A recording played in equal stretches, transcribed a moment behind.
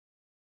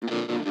Hello,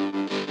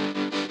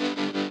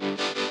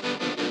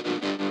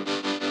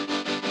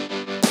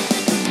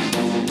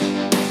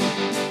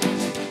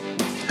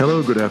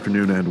 good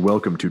afternoon, and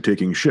welcome to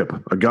Taking Ship,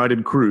 a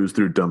guided cruise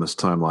through dumbest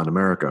timeline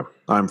America.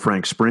 I'm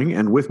Frank Spring,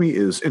 and with me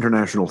is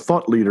international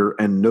thought leader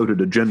and noted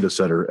agenda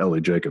setter,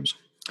 Ellie Jacobs.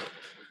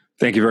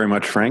 Thank you very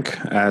much, Frank.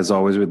 As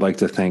always, we'd like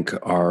to thank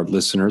our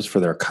listeners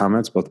for their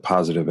comments, both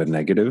positive and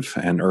negative,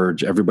 and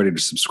urge everybody to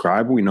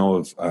subscribe. We know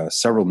of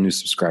several new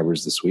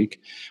subscribers this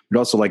week. We'd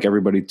also like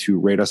everybody to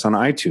rate us on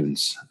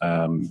iTunes.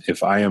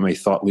 If I am a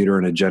thought leader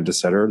and agenda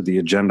setter, the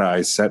agenda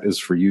I set is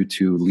for you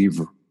to leave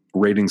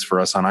ratings for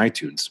us on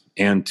iTunes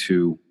and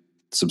to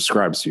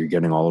subscribe so you're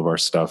getting all of our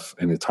stuff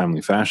in a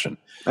timely fashion.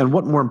 And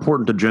what more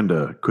important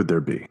agenda could there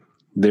be?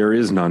 There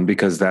is none,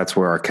 because that's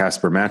where our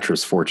Casper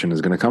mattress fortune is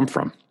going to come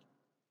from.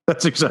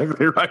 That's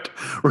exactly right.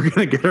 We're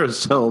going to get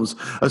ourselves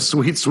a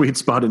sweet, sweet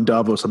spot in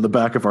Davos on the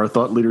back of our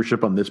thought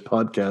leadership on this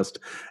podcast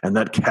and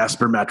that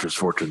Casper mattress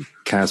fortune.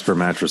 Casper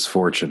mattress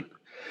fortune.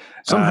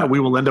 Somehow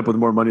we will end up with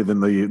more money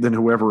than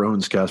whoever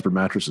owns Casper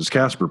mattresses.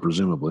 Casper,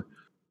 presumably.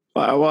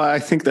 Well, I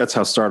think that's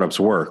how startups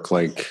work.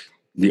 Like,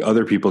 the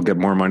other people get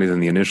more money than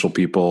the initial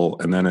people,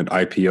 and then it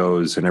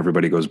IPOs and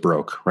everybody goes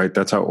broke, right?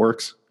 That's how it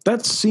works.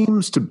 That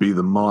seems to be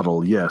the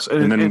model, yes.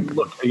 And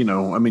look,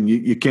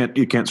 you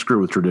can't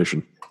screw with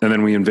tradition. And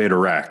then we invade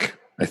Iraq,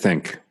 I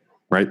think,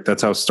 right?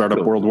 That's how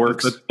startup world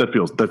works. That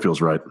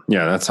feels right.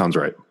 Yeah, that sounds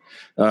right.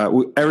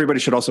 Everybody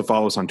should also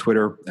follow us on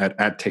Twitter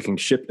at Taking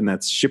Ship, and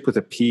that's ship with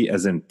a P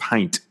as in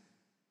pint.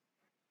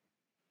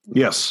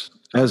 Yes,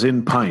 as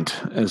in pint,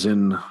 as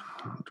in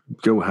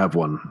go have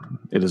one.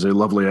 It is a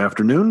lovely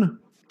afternoon,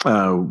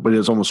 but it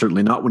is almost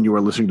certainly not when you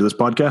are listening to this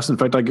podcast. In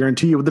fact, I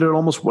guarantee you that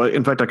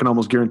I can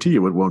almost guarantee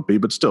you it won't be,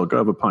 but still, go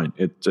have a pint.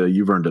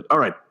 You've earned it. All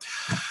right.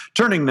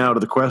 Turning now to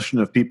the question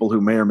of people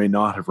who may or may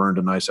not have earned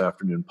a nice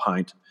afternoon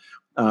pint,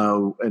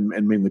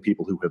 and mainly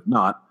people who have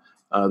not.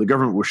 The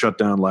government was shut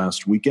down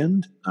last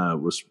weekend,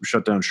 was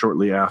shut down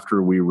shortly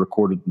after we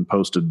recorded and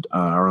posted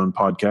our own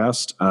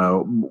podcast.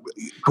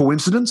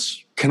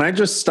 Coincidence? Can I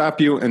just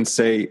stop you and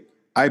say,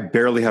 I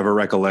barely have a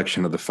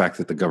recollection of the fact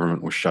that the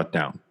government was shut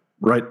down.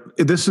 Right.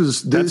 That's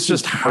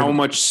just how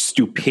much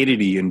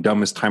stupidity in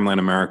dumbest timeline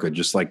America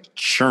just like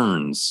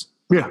churns.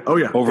 Yeah. Oh,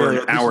 yeah. Over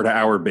an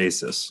hour-to-hour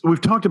basis.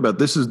 We've talked about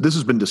this. This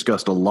has been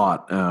discussed a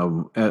lot. This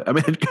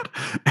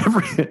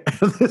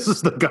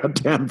is the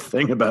goddamn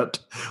thing about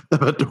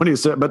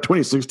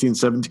 2016,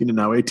 17, and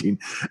now 18.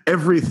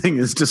 Everything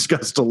is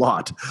discussed a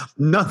lot.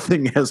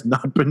 Nothing has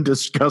not been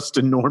discussed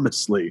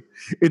enormously.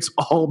 It's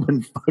all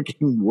been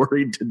fucking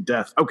worried to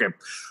death. Okay,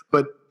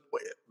 but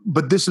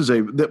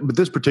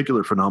this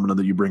particular phenomenon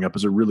that you bring up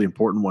is a really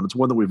important one. It's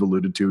one that we've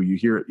alluded to. You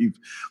hear it.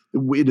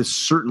 It is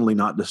certainly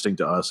not distinct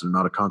to us and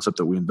not a concept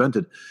that we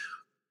invented.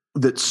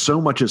 That so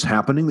much is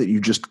happening that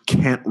you just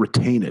can't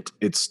retain it.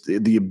 It's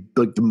the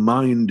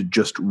mind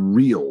just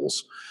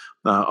reels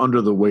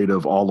under the weight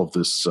of all of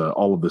this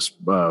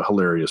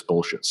hilarious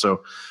bullshit.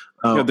 So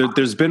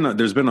there's been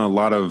a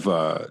lot of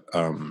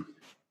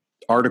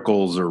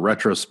articles or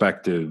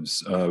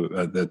retrospectives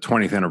of the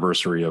 20th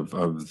anniversary of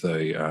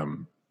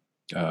the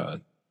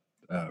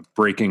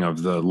breaking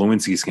of the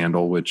Lewinsky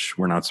scandal, which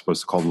we're not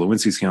supposed to call the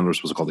Lewinsky scandal. We're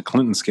supposed to call the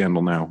Clinton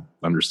scandal now,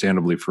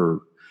 understandably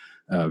for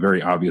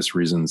very obvious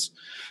reasons.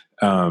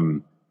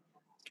 And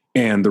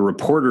the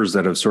reporters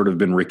that have sort of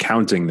been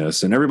recounting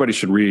this, and everybody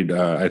should read,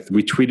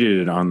 we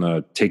tweeted it on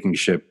the Taking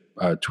Ship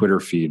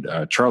Twitter feed.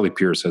 Charlie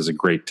Pierce has a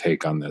great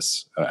take on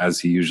this, as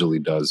he usually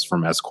does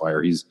from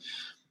Esquire.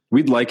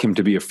 We'd like him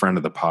to be a friend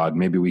of the pod.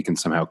 Maybe we can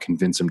somehow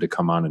convince him to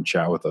come on and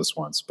chat with us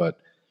once, but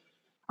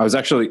I was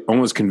actually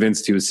almost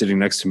convinced he was sitting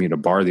next to me at a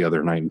bar the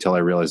other night until I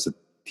realized that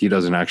he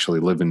doesn't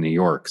actually live in New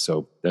York.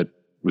 So that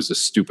was a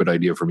stupid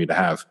idea for me to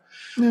have.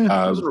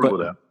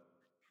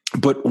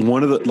 But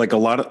one of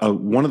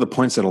the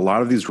points that a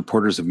lot of these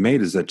reporters have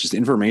made is that just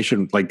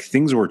information, like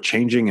things were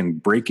changing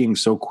and breaking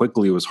so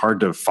quickly, it was hard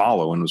to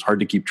follow and it was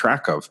hard to keep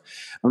track of.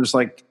 I'm just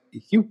like,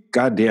 you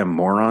goddamn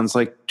morons!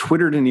 Like,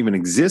 Twitter didn't even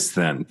exist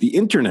then. The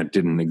internet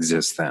didn't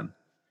exist then.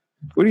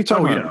 What are you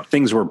talking about?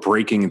 Things were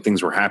breaking and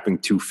things were happening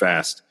too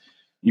fast.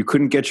 You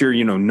couldn't get your,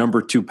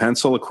 number 2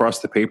 pencil across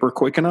the paper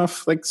quick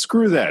enough? Like,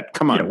 screw that.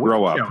 Come on,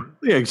 grow up.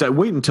 Yeah, exactly.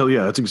 Wait until,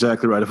 that's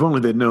exactly right. If only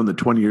they'd known that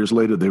 20 years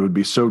later they would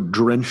be so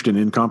drenched in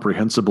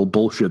incomprehensible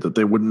bullshit that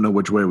they wouldn't know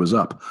which way was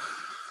up.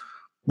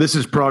 This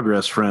is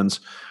progress, friends.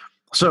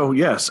 So,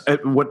 yes,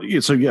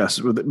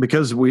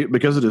 because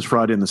it is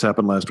Friday and this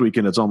happened last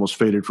weekend, it's almost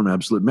faded from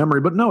absolute memory.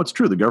 But no, it's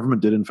true. The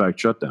government did, in fact,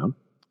 shut down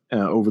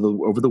over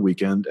the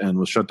weekend and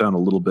was shut down a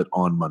little bit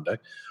on Monday.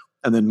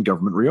 And then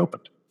government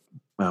reopened.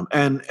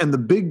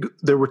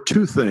 There were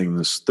two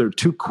things. There are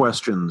two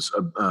questions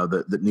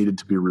that needed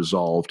to be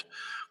resolved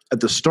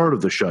at the start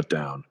of the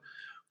shutdown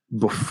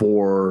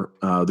before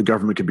the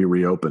government could be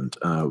reopened.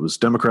 It was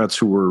Democrats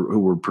who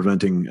were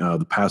preventing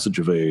the passage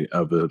of a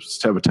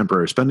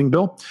temporary spending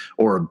bill,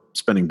 or a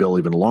spending bill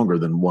even longer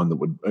than one that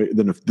would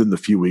than the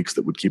few weeks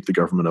that would keep the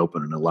government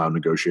open and allow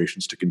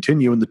negotiations to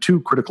continue. And the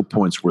two critical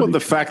points were the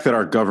fact that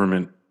our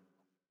government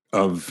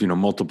of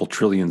multiple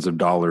trillions of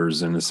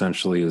dollars and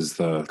essentially is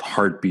the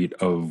heartbeat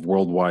of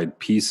worldwide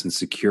peace and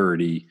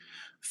security,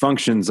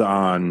 functions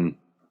on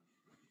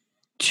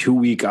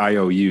 2-week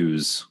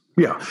IOUs.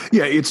 Yeah.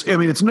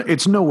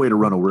 It's no way to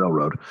run a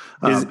railroad.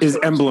 Is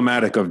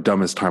emblematic of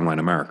dumbest timeline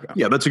America.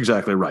 Yeah, that's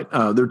exactly right.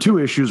 There are two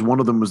issues. One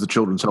of them was the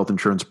Children's Health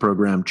Insurance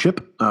Program,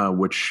 CHIP,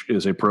 which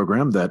is a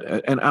program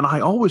that, and I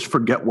always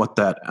forget what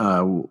that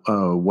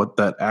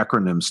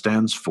acronym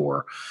stands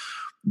for,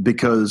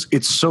 because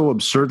it's so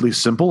absurdly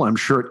simple. I'm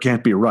sure it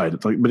can't be right.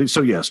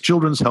 So yes,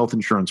 Children's Health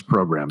Insurance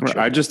Program. Right.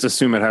 I just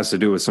assume it has to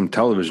do with some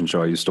television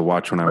show I used to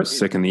watch when I was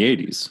sick in the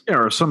 80s. Yeah,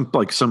 or some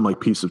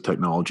piece of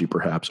technology,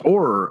 perhaps,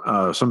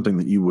 or something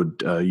that you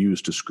would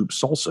use to scoop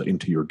salsa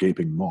into your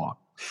gaping maw.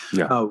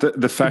 Yeah,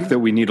 the fact that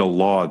we need a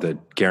law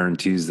that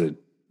guarantees that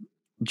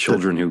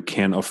children who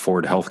can't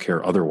afford health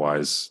care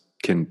otherwise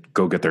can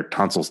go get their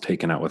tonsils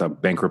taken out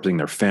without bankrupting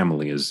their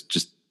family is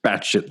just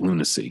batshit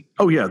lunacy.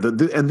 Oh yeah,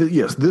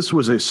 yes, this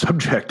was a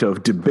subject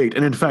of debate,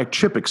 and in fact,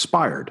 CHIP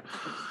expired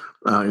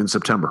in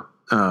September,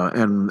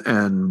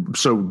 and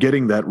so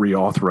getting that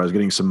reauthorized,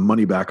 getting some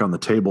money back on the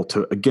table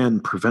to again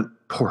prevent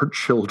poor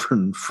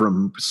children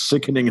from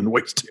sickening and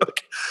wasting,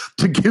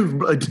 to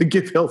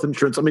give health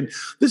insurance. I mean,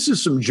 this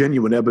is some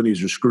genuine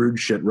Ebenezer Scrooge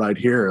shit right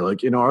here.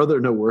 Are there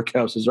no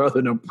workhouses? Are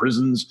there no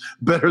prisons?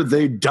 Better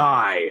they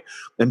die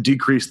and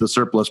decrease the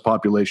surplus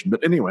population.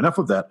 But anyway, enough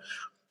of that.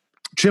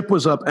 CHIP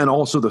was up, and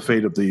also the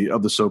fate of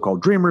the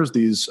so-called Dreamers.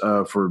 These,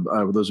 for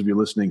those of you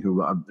listening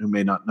who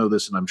may not know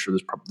this, and I'm sure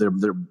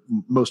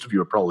most of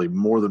you are probably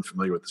more than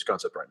familiar with this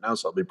concept right now,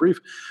 so I'll be brief.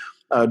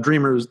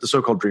 Dreamers, the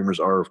so-called Dreamers,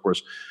 are of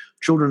course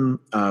children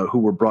who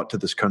were brought to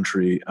this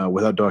country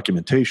without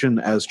documentation.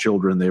 As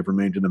children, they've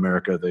remained in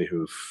America. They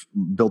have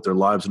built their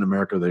lives in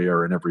America. They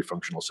are, in every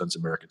functional sense,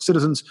 American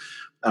citizens,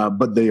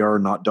 but they are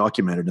not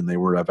documented, and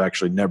have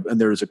actually never.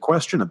 And there is a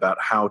question about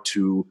how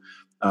to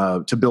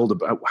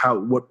build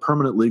what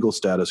permanent legal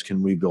status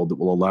can we build that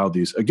will allow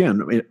these,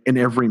 again, in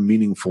every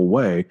meaningful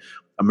way,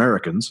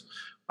 Americans,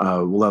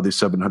 will allow these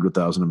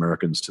 700,000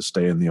 Americans to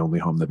stay in the only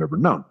home they've ever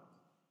known.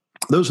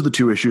 Those are the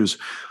two issues.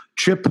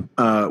 CHIP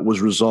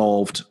was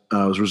resolved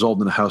in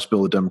the House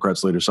bill that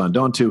Democrats later signed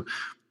on to.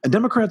 And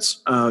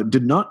Democrats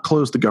did not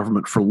close the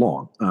government for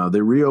long. They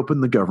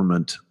reopened the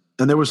government,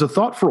 and there was a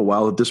thought for a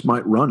while that this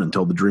might run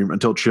until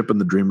CHIP and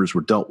the Dreamers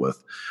were dealt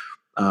with.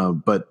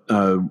 But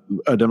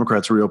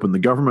Democrats reopened the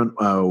government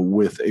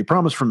with a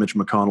promise from Mitch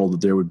McConnell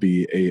that there would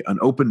be an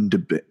open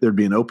debate. There'd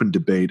be an open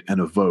debate and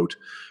a vote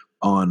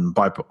on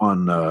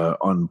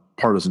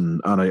partisan,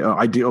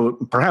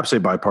 perhaps a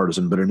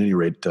bipartisan, but at any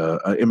rate,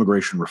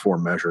 immigration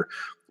reform measure,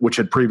 which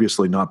had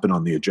previously not been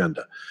on the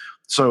agenda.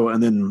 So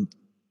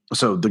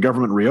the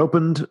government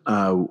reopened.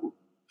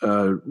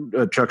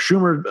 Chuck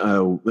Schumer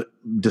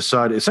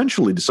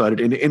decided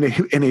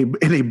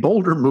in a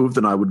bolder move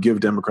than I would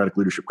give Democratic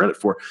leadership credit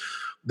for,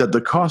 that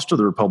the cost of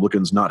the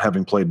Republicans not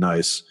having played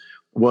nice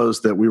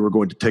was that we were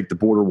going to take the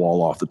border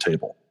wall off the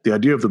table. The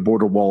idea of the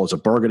border wall as a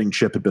bargaining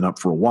chip had been up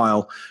for a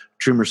while.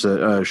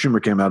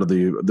 Schumer came out of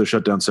the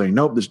shutdown saying,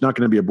 nope, there's not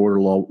going to be a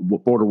border wall.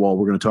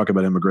 We're going to talk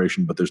about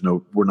immigration, but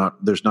we're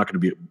not going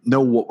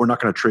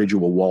to trade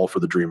you a wall for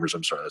the Dreamers.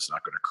 I'm sorry, that's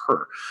not going to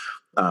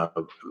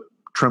occur.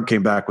 Trump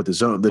came back with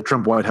the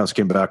Trump White House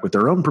came back with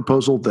their own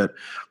proposal that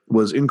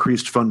was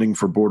increased funding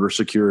for border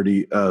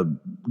security,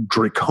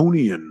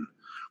 draconian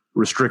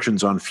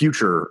restrictions on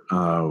future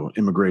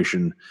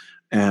immigration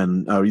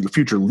and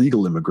future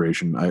legal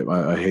immigration,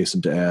 I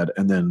hasten to add.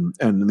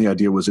 And the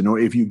idea was,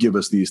 if you give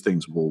us these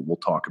things, we'll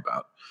talk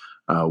about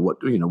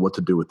what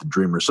to do with the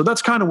Dreamers. So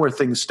that's kind of where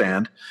things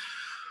stand.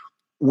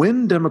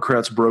 When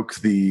Democrats broke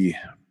the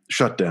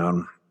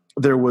shutdown,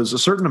 there was a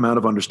certain amount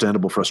of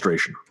understandable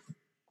frustration.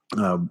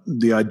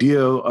 The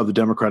idea of the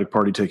Democratic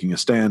Party taking a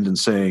stand and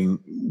saying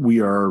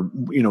we are,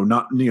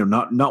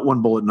 not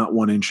one bullet, not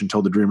 1 inch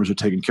until the Dreamers are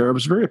taken care of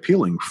is very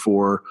appealing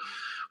for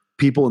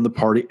people in the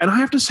party. And I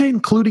have to say,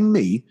 including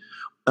me,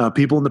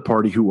 people in the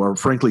party who are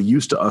frankly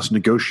used to us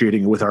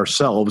negotiating with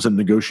ourselves and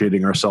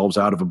negotiating ourselves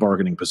out of a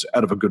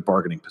good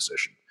bargaining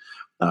position.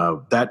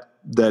 For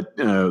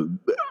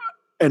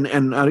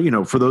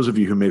those of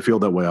you who may feel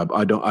that way,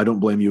 I don't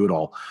blame you at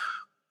all.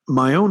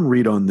 My own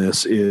read on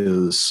this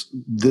is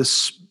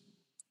this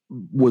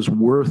was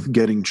worth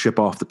getting CHIP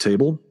off the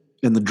table,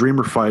 and the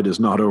Dreamer fight is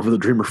not over. The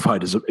Dreamer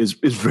fight is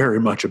very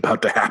much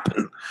about to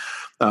happen,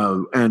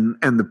 and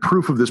the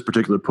proof of this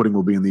particular pudding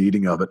will be in the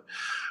eating of it.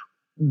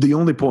 The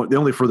only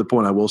further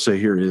point I will say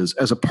here is,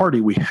 as a party,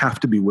 we have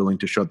to be willing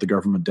to shut the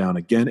government down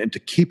again and to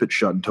keep it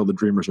shut until the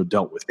Dreamers are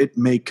dealt with. It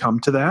may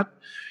come to that.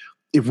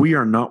 If we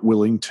are not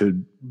willing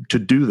to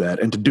do that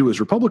and to do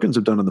as Republicans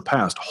have done in the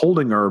past,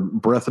 holding our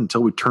breath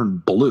until we turn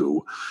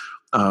blue,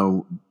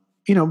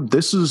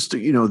 this is,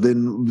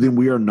 then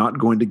we are not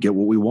going to get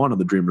what we want of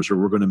the Dreamers, or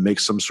we're going to make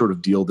some sort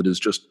of deal that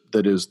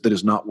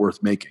is not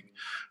worth making.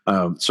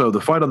 So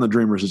the fight on the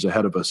Dreamers is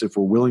ahead of us. If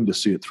we're willing to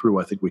see it through,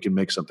 I think we can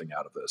make something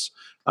out of this.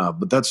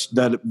 But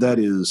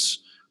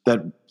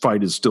that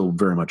fight is still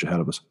very much ahead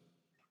of us.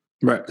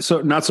 Right.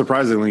 So not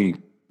surprisingly,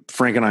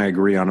 Frank and I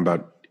agree on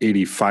about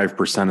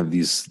 85% of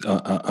these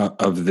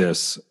of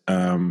this.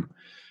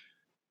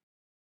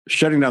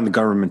 Shutting down the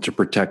government to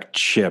protect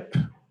Chip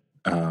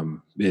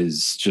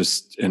is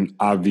just an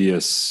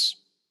obvious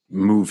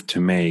move to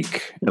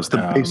make. It's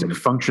the basic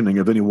functioning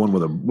of anyone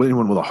with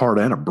a heart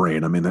and a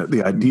brain. I mean,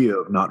 the idea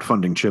of not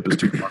funding Chip is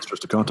too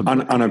monstrous to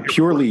contemplate. On a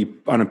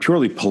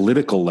purely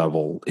political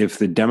level, if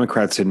the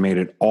Democrats had made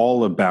it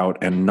all about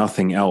and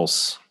nothing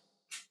else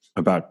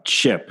about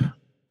Chip,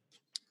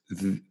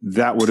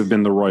 that would have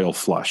been the royal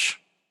flush.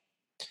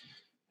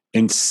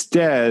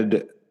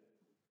 Instead,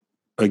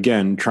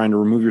 again, trying to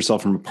remove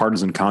yourself from a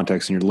partisan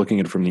context and you're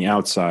looking at it from the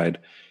outside,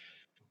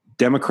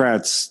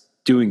 Democrats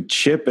doing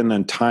Chip and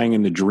then tying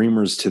in the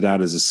Dreamers to that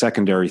as a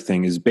secondary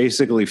thing is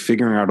basically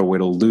figuring out a way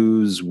to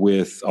lose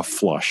with a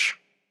flush.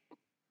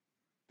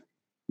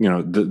 You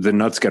know, the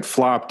nuts get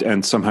flopped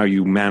and somehow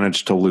you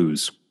manage to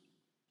lose.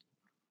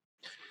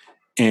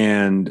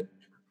 And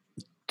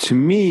to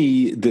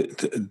me,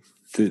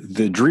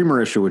 the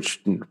Dreamer issue,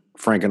 which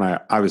Frank and I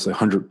obviously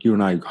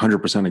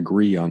 100%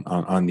 agree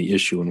on the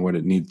issue and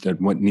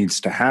what needs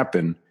to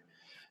happen.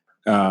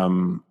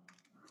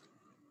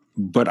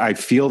 But I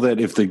feel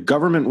that if the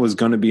government was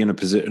going to be in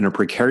a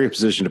precarious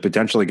position to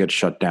potentially get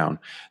shut down,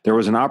 there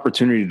was an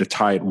opportunity to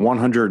tie it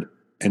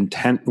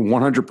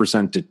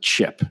 100% to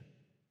Chip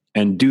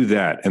and do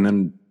that, and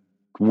then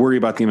worry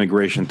about the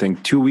immigration thing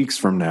 2 weeks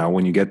from now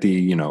when you get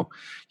the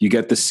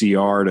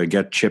CR to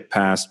get Chip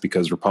passed,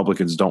 because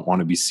Republicans don't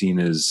want to be seen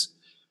as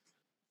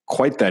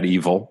quite that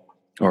evil,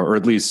 or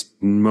at least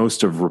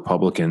most of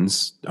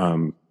Republicans,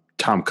 Tom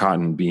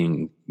Cotton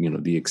being,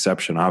 the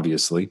exception,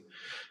 obviously.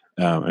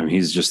 I mean,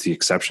 he's just the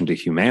exception to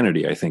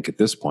humanity, I think, at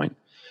this point.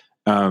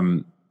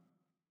 But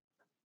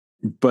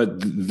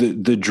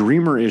the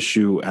Dreamer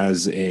issue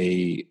as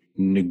a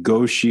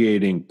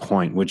negotiating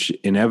point, which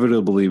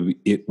inevitably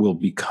it will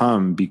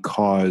become,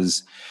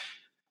 because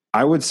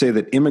I would say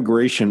that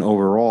immigration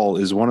overall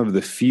is one of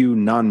the few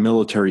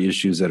non-military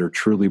issues that are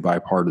truly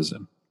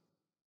bipartisan,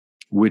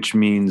 which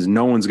means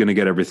no one's going to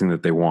get everything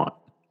that they want.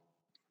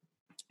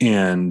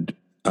 And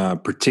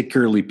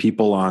particularly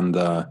people on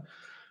the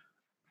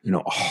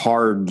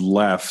hard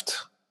left,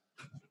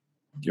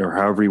 or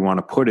however you want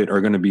to put it, are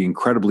going to be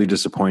incredibly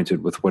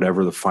disappointed with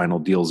whatever the final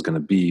deal is going to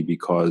be,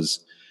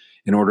 because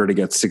in order to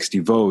get 60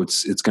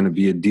 votes, it's going to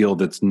be a deal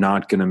that's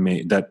not going to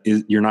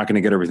you're not going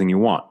to get everything you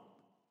want.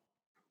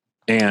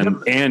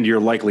 And you're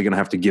likely going to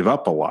have to give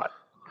up a lot.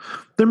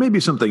 There may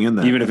be something in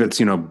that. Even if it's,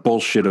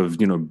 bullshit of,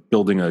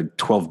 building a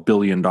 $12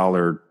 billion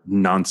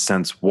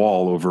nonsense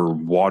wall over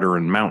water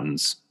and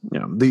mountains.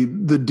 Yeah.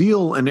 The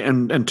deal,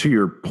 and to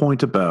your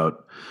point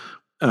about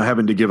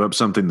having to give up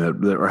something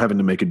or having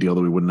to make a deal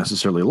that we wouldn't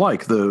necessarily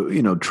like,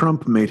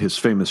 Trump made his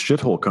famous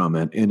shithole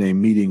comment in a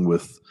meeting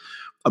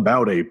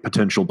about a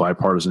potential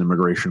bipartisan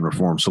immigration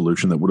reform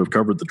solution that would have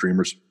covered the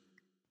Dreamers.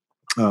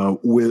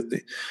 With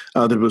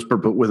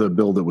a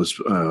bill that was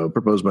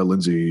proposed by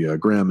Lindsey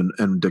Graham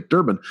and Dick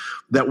Durbin,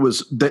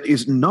 that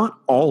is not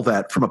all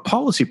that, from a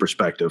policy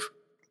perspective,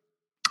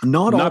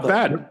 not all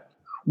bad.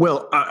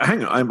 Well,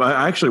 hang on.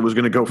 I actually was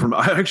going to go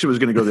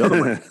the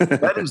other way.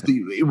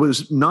 It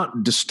was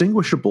not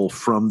distinguishable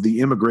from the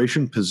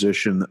immigration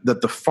position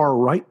that the far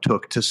right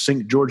took to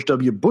sink George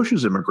W.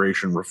 Bush's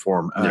immigration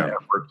reform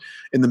effort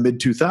in the mid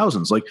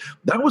 2000s. Like,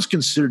 that was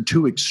considered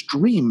too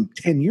extreme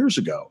 10 years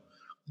ago.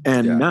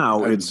 And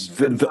now it's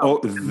put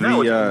up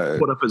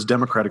as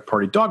Democratic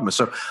Party dogma.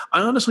 So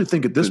I honestly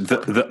think at this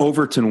point, the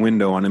Overton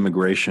window on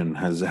immigration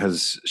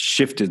has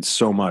shifted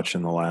so much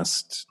in the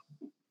last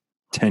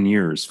 10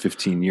 years,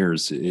 15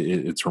 years.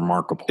 It's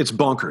remarkable. It's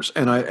bonkers,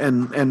 and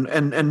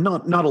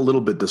not a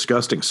little bit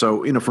disgusting.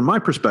 So, from my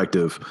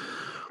perspective,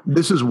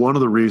 this is one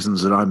of the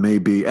reasons that I may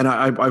be, and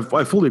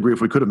I fully agree.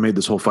 If we could have made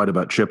this whole fight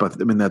about Chip, I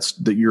mean that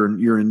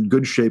you're in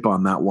good shape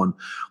on that one.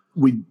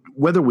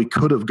 Whether we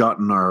could have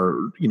gotten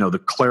our,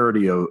 the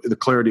clarity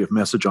of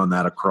message on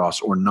that across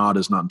or not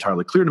is not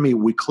entirely clear to me.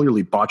 We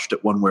clearly botched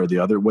it one way or the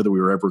other. Whether we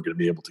were ever going to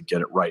be able to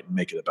get it right and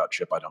make it about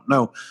Chip, I don't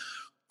know.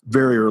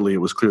 Very early, it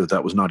was clear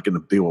that was not going to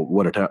be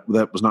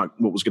that was not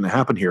what was going to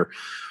happen here.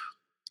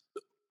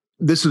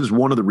 This is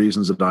one of the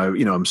reasons that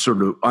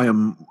I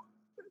am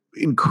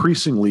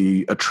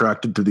increasingly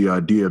attracted to the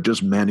idea of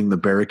just manning the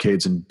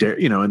barricades and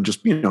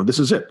this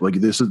is it. Like,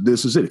 this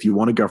is it. If you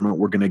want a government,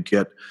 we're going to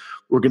get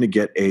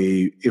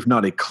if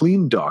not a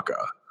clean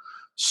DACA,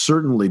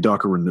 certainly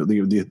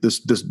DACA,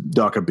 this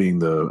DACA being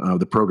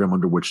the program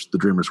under which the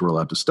Dreamers were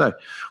allowed to stay.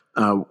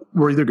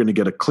 We're either going to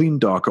get a clean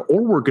DACA,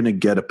 or we're going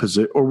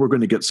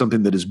to get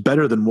something that is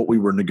better than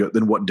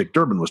what Dick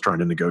Durbin was trying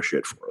to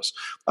negotiate for us.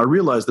 I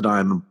realize that I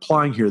am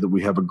implying here that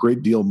we have a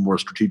great deal more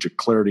strategic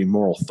clarity,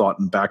 moral thought,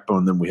 and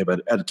backbone than we have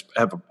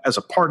as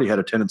a party had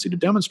a tendency to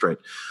demonstrate.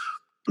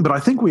 But I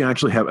think we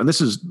actually have, and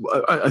this is,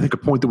 I think, a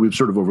point that we've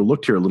sort of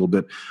overlooked here a little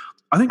bit.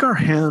 I think our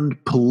hand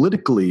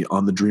politically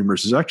on the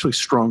Dreamers is actually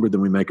stronger than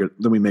we make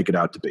it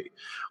out to be.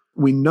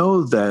 We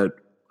know that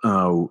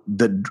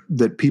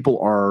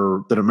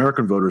that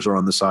American voters are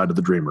on the side of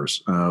the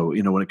Dreamers.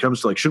 When it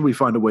comes to like, should we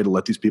find a way to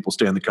let these people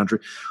stay in the country?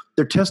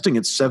 They're testing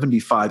at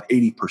 75,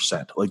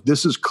 80%. Like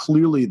this is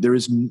clearly, there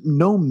is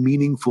no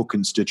meaningful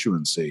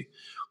constituency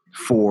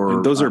for.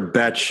 And those are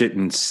batshit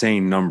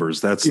insane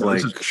numbers. That's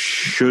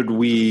should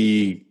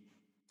we?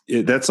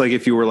 That's like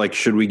if you were like,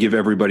 should we give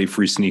everybody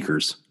free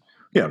sneakers?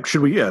 Yeah,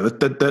 should we? Yeah,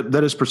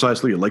 that is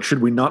precisely it. Like,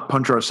 should we not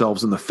punch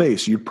ourselves in the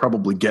face? You'd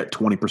probably get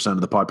 20%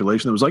 of the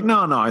population that was like,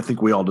 no, I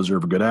think we all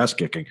deserve a good ass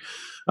kicking.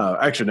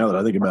 Actually, now that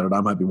I think about it,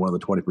 I might be one of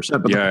the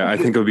 20%. But I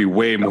think it would be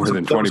way more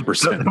than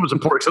 20%. That was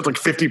important. It's like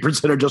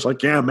 50% are just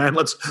like, yeah, man,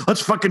 let's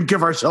fucking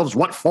give ourselves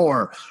what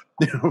for?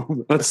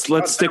 Let's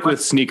stick with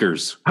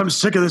sneakers. I'm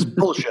sick of this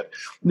bullshit.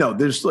 No,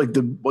 there's like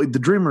the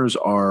Dreamers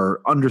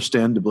are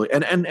understandably,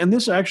 and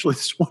this actually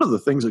is one of the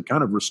things that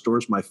kind of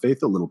restores my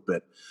faith a little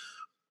bit.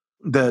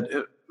 That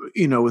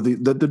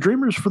the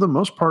Dreamers, for the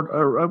most part,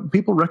 are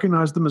people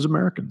recognize them as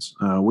Americans,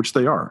 which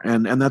they are,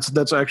 and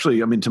that's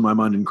actually, I mean, to my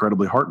mind,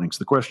 incredibly heartening. So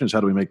the question is, how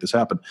do we make this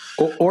happen?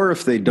 Or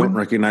if they don't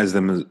recognize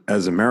them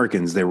as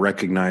Americans, they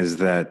recognize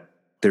that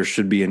there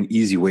should be an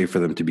easy way for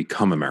them to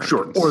become Americans.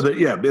 Sure, or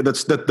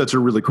that's a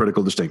really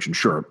critical distinction.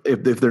 Sure,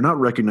 if they're not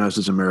recognized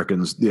as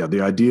Americans,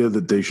 the idea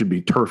that they should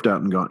be turfed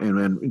out and gone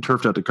and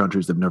turfed out to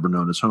countries they've never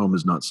known as home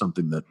is not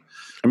something that.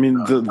 I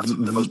mean, the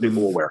most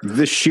people aware.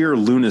 The sheer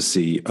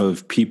lunacy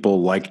of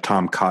people like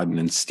Tom Cotton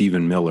and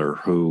Stephen Miller,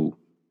 who,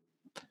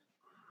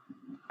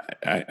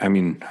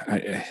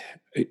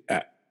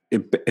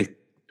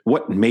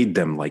 what made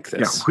them like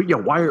this?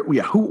 Why are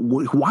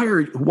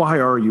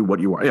you what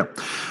you are? Yeah.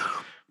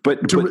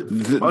 But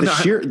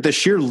the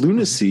sheer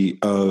lunacy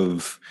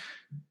of,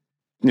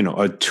 a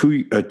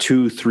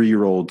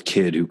 2-3-year-old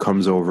kid who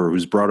comes over,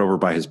 who's brought over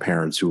by his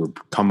parents, who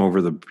come over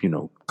a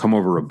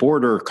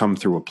border, come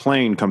through a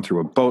plane, come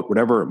through a boat,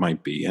 whatever it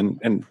might be.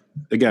 And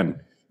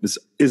again, this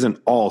isn't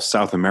all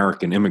South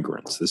American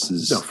immigrants. This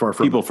is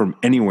people from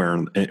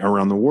anywhere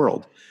around the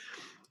world.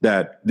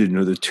 That, the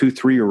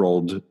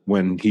 2-3-year-old,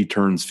 when he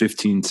turns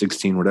 15,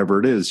 16, whatever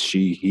it is,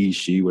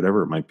 she,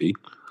 whatever it might be,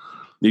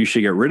 you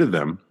should get rid of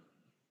them,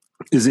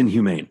 is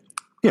inhumane.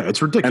 Yeah,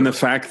 it's ridiculous. And the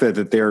fact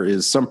that there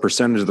is some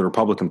percentage of the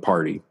Republican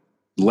Party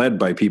led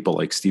by people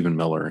like Stephen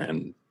Miller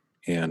and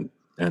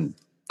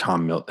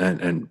Tom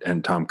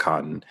and Tom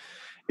Cotton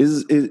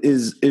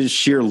is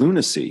sheer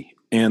lunacy.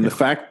 And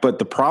but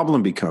the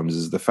problem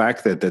becomes the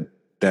fact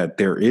that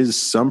there is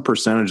some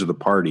percentage of the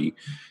party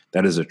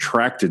that is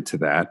attracted to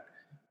that,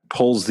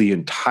 pulls the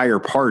entire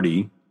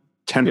party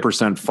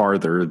 10%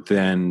 farther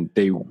than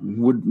they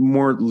would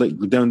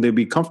than they'd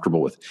be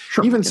comfortable with.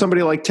 Sure. Even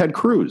somebody like Ted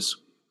Cruz,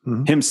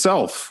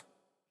 himself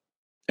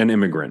an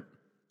immigrant.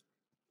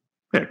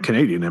 Yeah,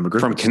 Canadian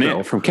immigrant.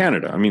 From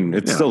Canada. I mean,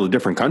 it's still a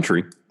different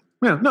country.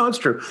 Yeah, no, it's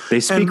true. They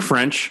speak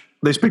French.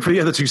 They speak for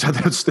that's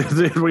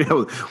exactly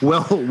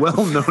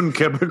well-known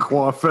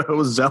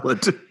Quebecois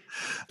zealot.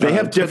 They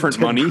have different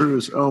Ted money.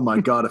 Cruz. Oh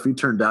my God! If he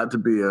turned out to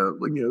be a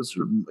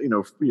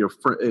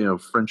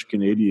French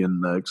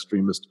Canadian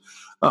extremist,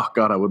 oh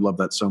God, I would love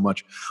that so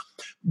much.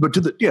 But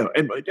to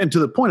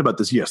the point about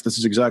this, yes, this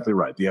is exactly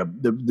right.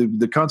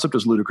 The concept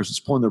is ludicrous. It's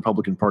pulling the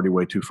Republican Party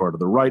way too far to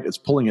the right. It's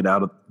pulling it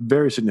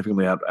very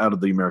significantly out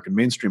of the American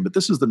mainstream. But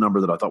this is the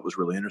number that I thought was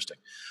really interesting.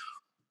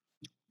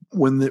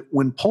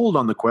 When polled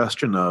on the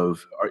question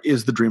of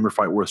is the Dreamer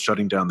fight worth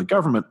shutting down the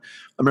government,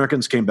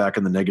 Americans came back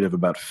in the negative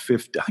about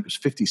 50. I think it was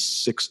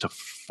 56 to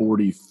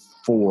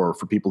 44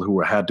 for people who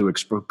were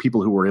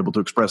able to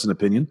express an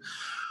opinion.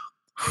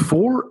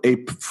 For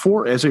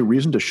as a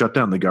reason to shut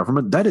down the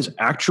government, that is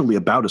actually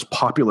about as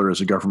popular as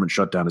a government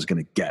shutdown is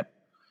going to get.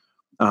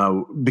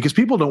 Because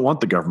people don't want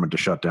the government to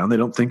shut down. They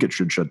don't think it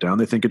should shut down.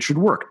 They think it should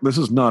work. This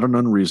is not an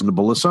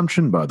unreasonable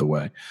assumption, by the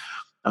way.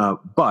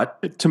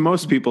 But to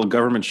most people,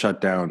 government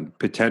shutdown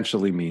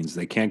potentially means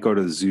they can't go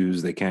to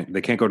zoos. They can't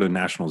go to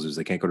national zoos.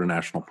 They can't go to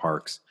national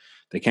parks.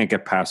 They can't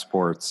get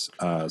passports,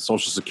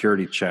 Social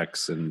Security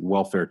checks and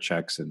welfare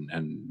checks and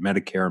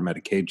Medicare and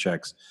Medicaid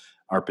checks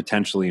are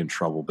potentially in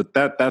trouble. But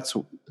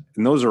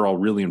and those are all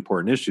really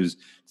important issues.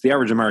 To the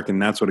average American,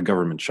 that's what a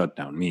government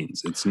shutdown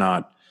means. It's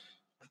not,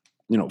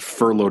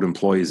 furloughed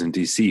employees in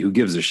DC. Who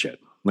gives a shit?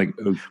 Like,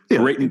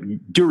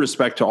 great due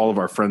respect to all of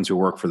our friends who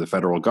work for the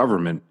federal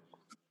government.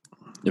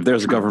 If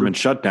there's a government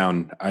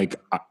shutdown,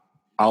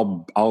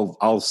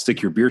 I'll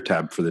stick your beer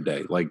tab for the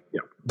day.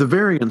 The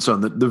variance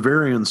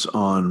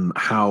on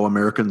how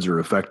Americans are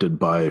affected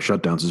by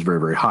shutdowns is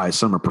very, very high.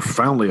 Some are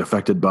profoundly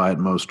affected by it.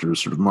 Most are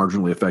sort of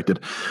marginally affected.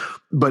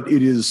 But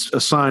it is a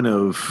sign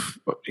of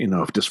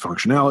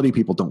dysfunctionality.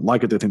 People don't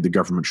like it. They think the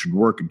government should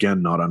work.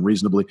 Again, not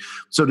unreasonably.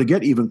 So to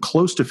get even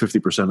close to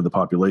 50% of the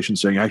population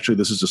saying, actually,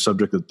 this is a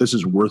subject that this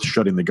is worth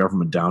shutting the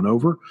government down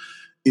over,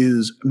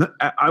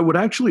 I would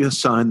actually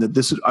assign that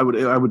this is I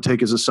would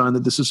take as a sign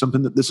that this is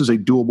something that this is a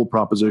doable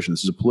proposition.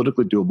 This is a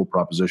politically doable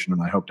proposition,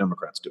 and I hope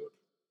Democrats do it.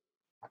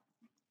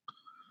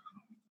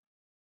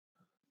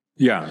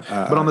 Yeah,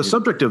 but on the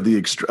subject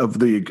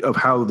of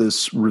how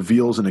this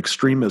reveals an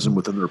extremism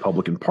within the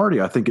Republican Party,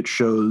 I think it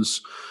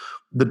shows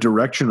the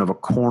direction of a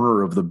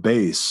corner of the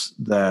base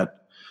that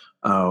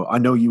I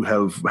know you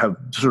have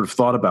sort of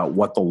thought about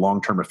what the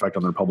long-term effect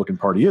on the Republican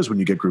Party is when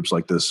you get groups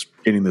like this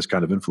gaining this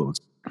kind of influence.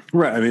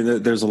 Right. I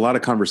mean, there's a lot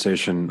of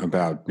conversation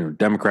about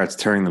Democrats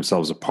tearing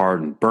themselves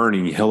apart and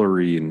burning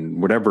Hillary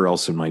and whatever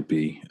else it might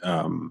be.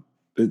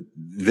 But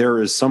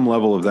there is some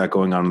level of that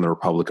going on in the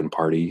Republican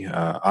Party.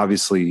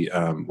 Obviously,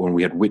 when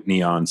we had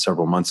Whitney on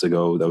several months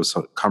ago, that was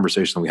a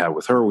conversation that we had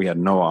with her. We had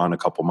Noah on a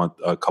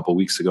couple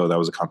weeks ago. That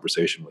was a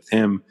conversation with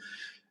him.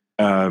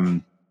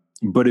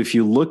 But if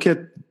you look at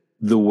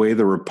the way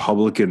the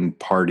Republican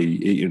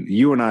Party,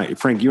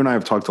 Frank, you and I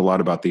have talked a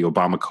lot about the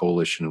Obama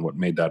coalition and what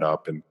made that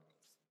up and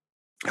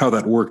how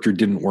that worked or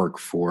didn't work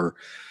for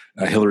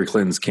Hillary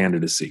Clinton's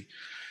candidacy.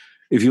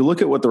 If you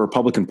look at what the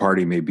Republican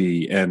Party may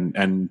be,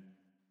 and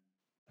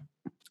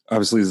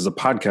obviously this is a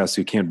podcast,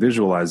 so you can't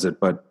visualize it,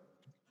 but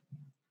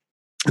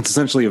it's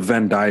essentially a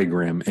Venn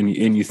diagram. And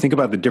you think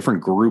about the different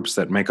groups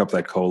that make up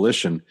that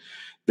coalition.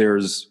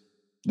 There's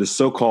the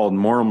so-called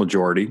moral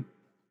majority.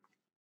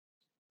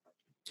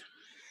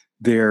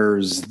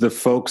 There's the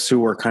folks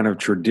who are kind of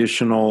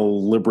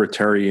traditional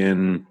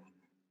libertarian,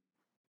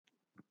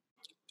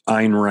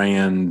 Ayn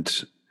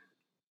Rand,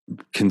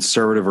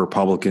 conservative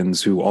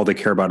Republicans who all they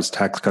care about is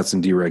tax cuts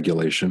and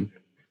deregulation,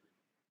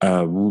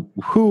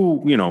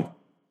 who,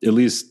 at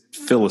least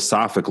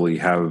philosophically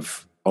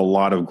have a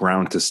lot of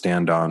ground to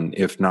stand on,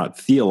 if not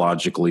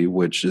theologically,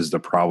 which is the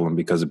problem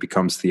because it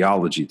becomes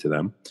theology to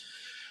them.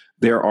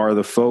 There are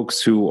the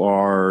folks who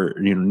are,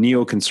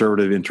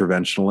 neoconservative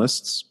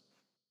interventionists.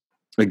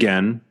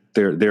 Again,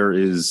 there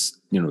is,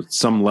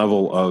 some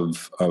level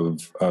of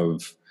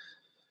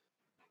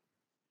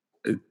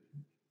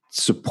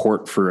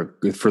support for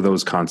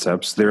those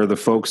concepts. There are the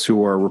folks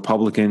who are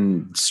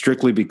Republican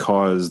strictly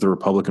because the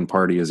Republican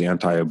Party is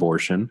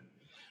anti-abortion.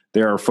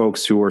 There are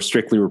folks who are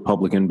strictly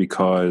Republican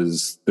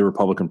because the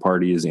Republican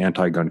Party is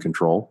anti-gun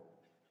control.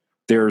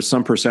 There's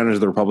some percentage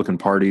of the Republican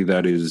Party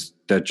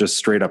that just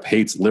straight up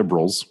hates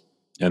liberals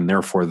and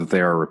therefore that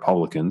they are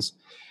Republicans.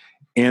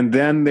 And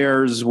then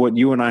there's what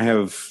you and I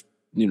have,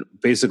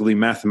 basically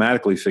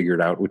mathematically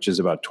figured out, which is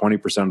about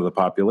 20% of the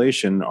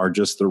population are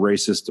just the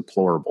racist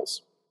deplorables.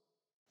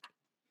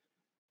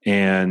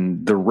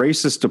 And the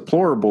racist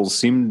deplorables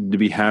seem to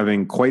be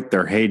having quite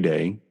their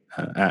heyday,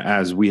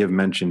 as we have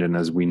mentioned and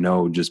as we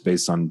know, just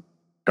based on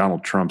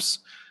Donald Trump's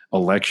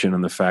election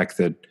and the fact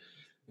that,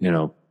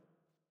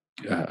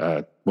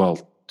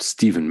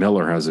 Stephen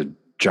Miller has a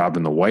job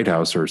in the White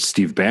House, or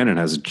Steve Bannon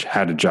has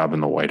had a job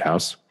in the White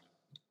House.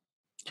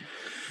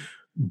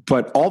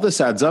 But all this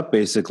adds up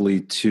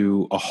basically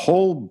to a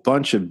whole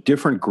bunch of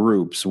different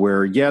groups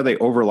where, they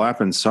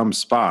overlap in some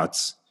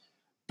spots,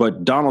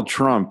 but Donald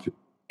Trump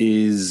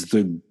is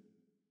the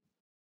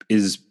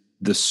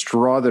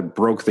straw that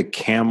broke the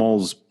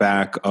camel's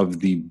back of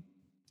the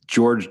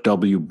George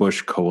W.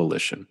 Bush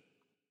coalition.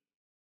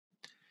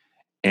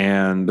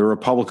 And the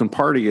Republican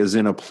Party is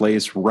in a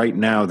place right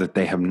now that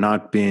they have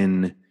not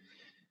been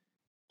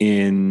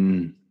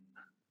in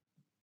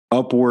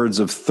upwards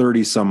of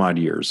 30 some odd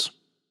years.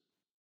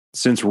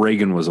 Since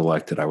Reagan was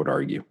elected, I would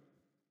argue.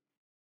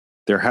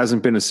 There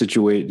hasn't been a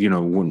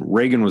situation, when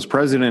Reagan was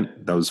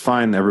president, that was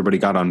fine. Everybody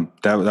got on,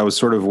 that was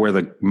sort of where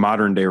the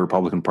modern day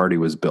Republican Party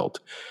was built.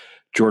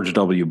 George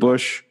W.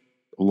 Bush,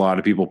 a lot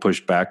of people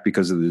pushed back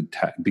because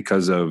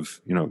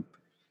of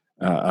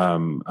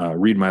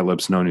read my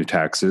lips, no new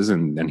taxes.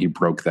 And he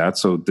broke that.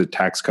 So the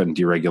tax cut and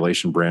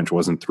deregulation branch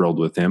wasn't thrilled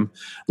with him.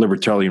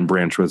 Libertarian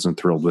branch wasn't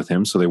thrilled with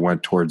him. So they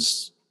went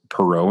towards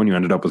Perot, and you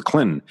ended up with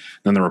Clinton.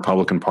 Then the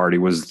Republican Party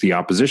was the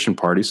opposition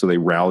party, so they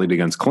rallied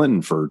against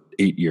Clinton for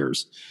 8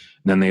 years.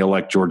 And then they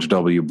elect George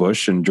W.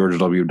 Bush, and George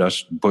W.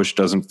 Bush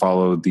doesn't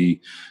follow the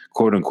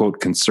quote-unquote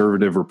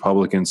conservative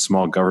Republican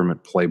small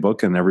government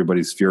playbook, and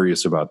everybody's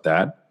furious about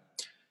that.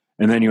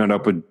 And then you end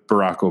up with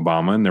Barack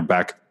Obama, and they're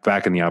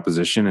back in the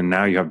opposition, and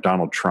now you have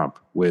Donald Trump,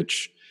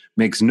 which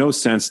makes no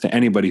sense to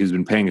anybody who's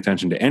been paying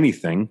attention to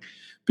anything,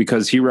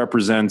 because he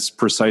represents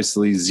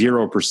precisely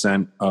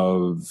 0%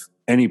 of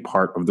any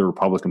part of the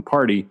Republican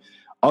Party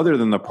other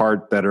than the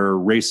part that are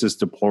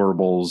racist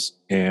deplorables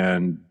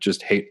and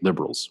just hate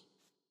liberals.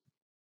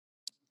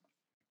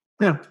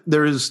 Yeah,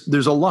 there's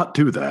a lot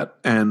to that.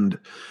 And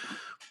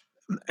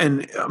I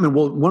mean,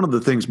 one of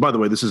the things, by the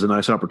way, this is a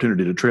nice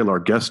opportunity to trail our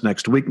guest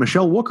next week.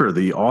 Michelle Wooker,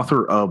 the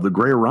author of The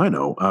Gray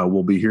Rhino,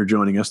 will be here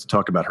joining us to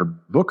talk about her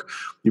book.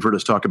 You've heard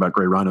us talk about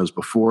gray rhinos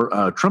before.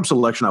 Trump's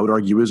election, I would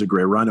argue, is a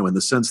gray rhino in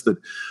the sense that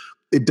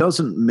it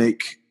doesn't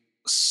make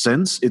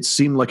sense. It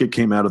seemed like it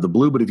came out of the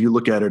blue, but if you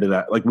look at it,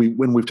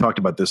 when we've talked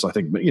about this, I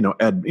think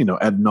ad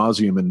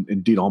nauseum and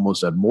indeed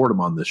almost ad mortem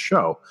on this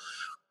show,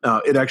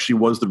 it actually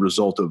was the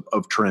result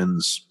of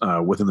trends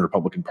within the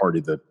Republican Party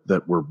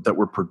that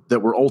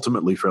were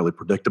ultimately fairly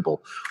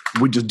predictable.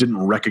 We just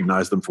didn't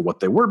recognize them for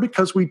what they were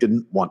because we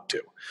didn't want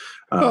to.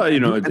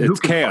 It's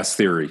chaos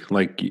theory.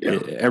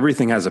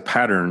 Everything has a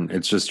pattern.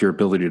 It's just your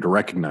ability to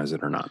recognize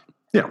it or not.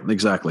 Yeah,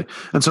 exactly.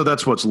 And so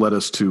that's what's led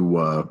us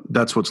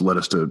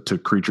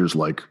to creatures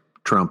like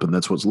Trump, and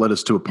that's what's led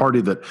us to a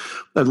party that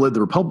led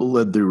the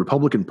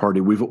Republican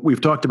Party.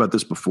 We've talked about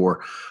this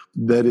before.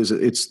 That is,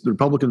 the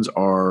Republicans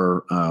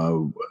are.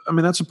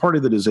 That's a party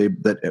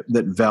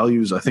that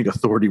values, I think,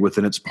 authority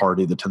within its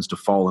party, that tends to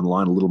fall in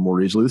line a little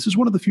more easily. This is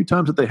one of the few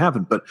times that they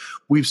haven't, but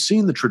we've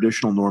seen the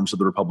traditional norms of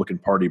the Republican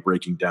Party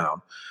breaking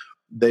down.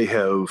 They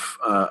have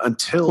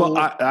until. Well,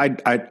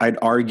 I'd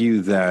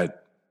argue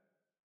that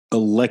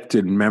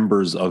elected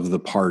members of the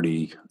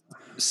party,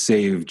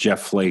 save Jeff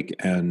Flake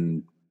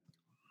and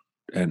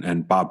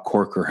Bob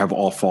Corker, have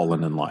all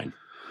fallen in line.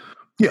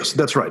 Yes,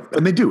 that's right,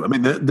 and they do. I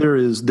mean, there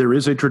is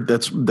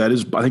that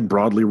is I think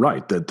broadly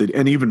right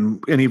and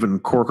even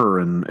Corker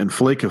and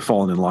Flake have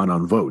fallen in line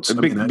on votes.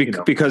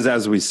 Because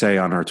as we say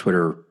on our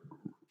Twitter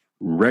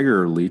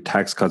regularly,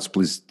 tax cuts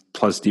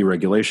plus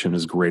deregulation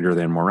is greater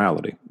than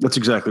morality. That's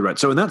exactly right.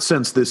 So in that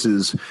sense,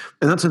 the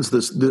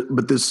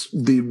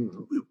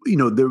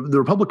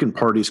Republican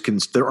parties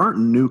there aren't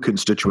new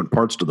constituent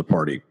parts to the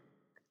party,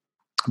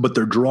 but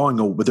they're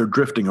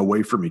drifting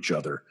away from each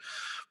other.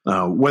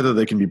 Whether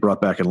they can be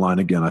brought back in line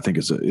again, I think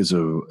is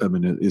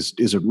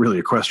really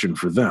a question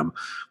for them.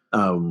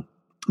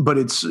 But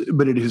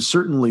it has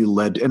certainly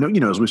led,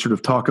 and as we sort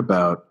of talk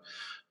about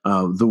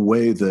the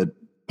way that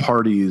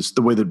party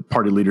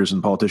leaders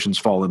and politicians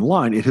fall in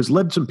line, it has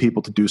led some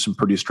people to do some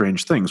pretty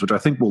strange things, which I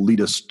think will lead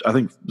us. I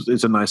think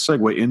is a nice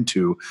segue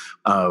into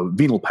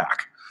Venal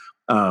PAC.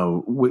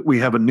 We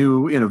have a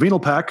new Venal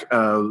PAC.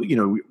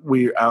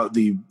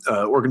 The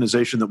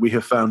organization that we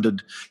have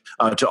founded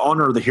to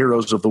honor the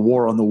heroes of the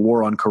war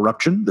on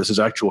corruption. This is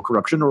actual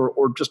corruption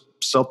or just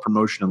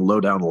self-promotion and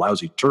low-down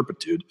lousy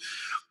turpitude.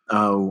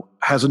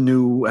 Has a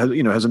new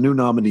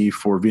nominee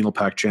for Venal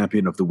PAC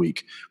Champion of the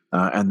Week,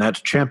 and that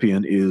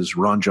champion is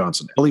Ron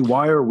Johnson. Ellie,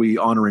 why are we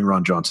honoring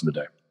Ron Johnson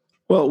today?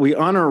 Well, we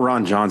honor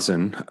Ron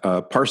Johnson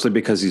partially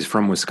because he's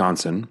from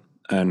Wisconsin.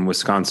 And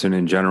Wisconsin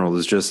in general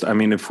is just,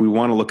 if we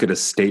want to look at a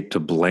state to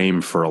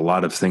blame for a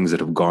lot of things that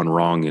have gone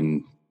wrong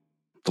in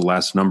the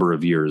last number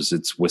of years,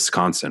 it's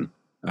Wisconsin.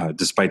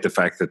 Despite the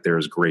fact that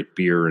there's great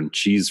beer and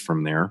cheese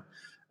from there,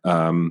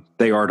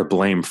 they are to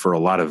blame for a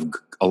lot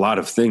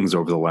of things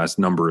over the last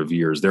number of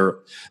years. Their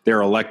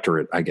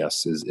electorate, I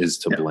guess, is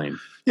to blame.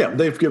 Yeah,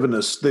 they've given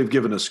us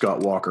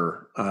Scott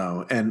Walker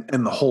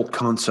and the whole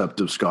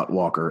concept of Scott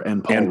Walker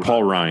and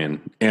Paul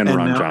Ryan and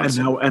Ron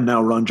Johnson and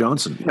now Ron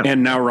Johnson. Yeah.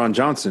 And now Ron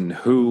Johnson,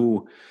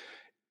 who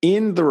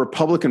in the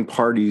Republican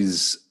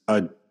party's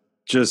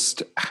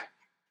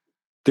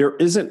there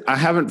isn't. I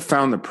haven't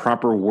found the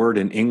proper word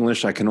in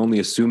English. I can only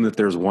assume that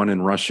there's one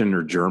in Russian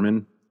or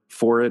German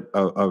for it,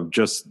 of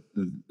just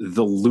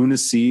the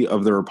lunacy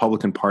of the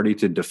Republican Party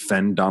to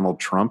defend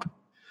Donald Trump.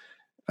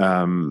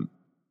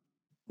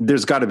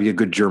 There's got to be a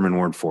good German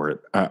word for it.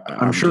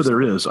 I'm sure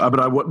there is,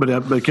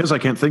 but because I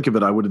can't think of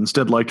it, I would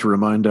instead like to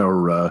remind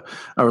our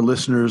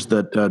listeners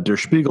that Der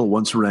Spiegel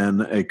once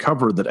ran a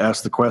cover that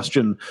asked the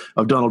question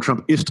of Donald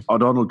Trump: "Ist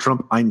Donald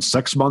Trump ein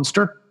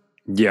Sexmonster?"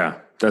 Yeah,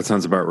 that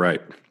sounds about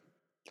right,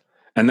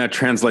 and that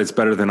translates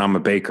better than "I'm a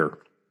baker."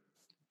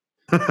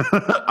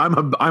 I'm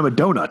a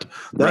donut.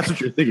 That's right.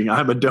 What you're thinking.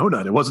 I'm a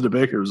donut. It wasn't a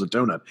baker. It was a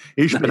donut.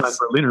 Ich bin ein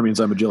Berliner means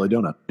I'm a jelly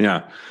donut.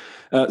 Yeah.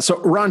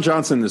 So Ron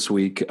Johnson this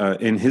week,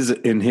 in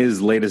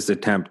his latest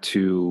attempt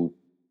to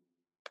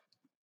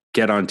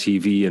get on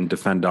TV and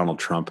defend Donald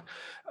Trump,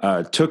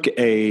 took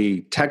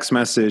a text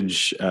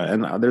message,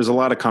 and there's a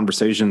lot of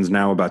conversations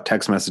now about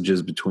text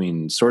messages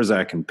between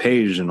Sorzak and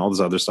Page and all this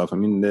other stuff.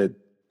 This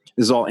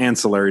is all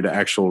ancillary to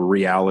actual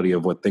reality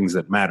of what things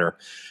that matter.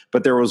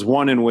 But there was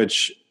one in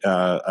which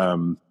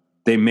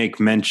they make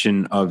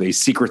mention of a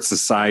secret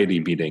society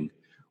meeting,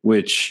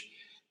 which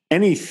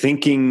any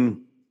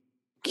thinking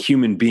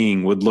human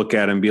being would look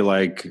at and be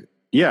like,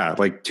 yeah,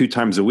 like 2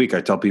 times a week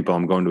I tell people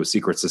I'm going to a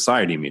secret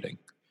society meeting.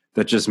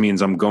 That just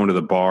means I'm going to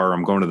the bar,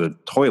 I'm going to the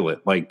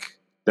toilet. Like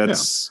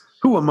that's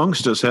who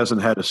amongst us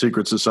hasn't had a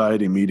secret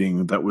society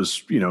meeting that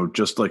was,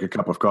 just like a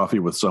cup of coffee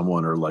with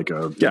someone or like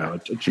a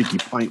cheeky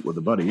pint with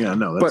a buddy. Yeah,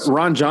 no. But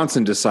Ron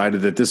Johnson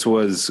decided that this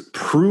was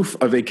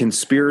proof of a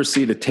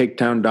conspiracy to take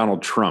down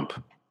Donald Trump.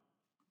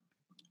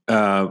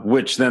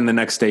 Which then the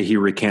next day he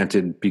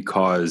recanted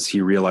because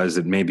he realized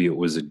that maybe it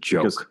was a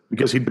joke.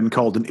 Because he'd been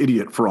called an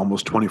idiot for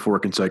almost 24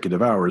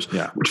 consecutive hours,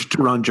 which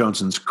to Ron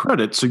Johnson's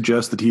credit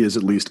suggests that he is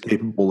at least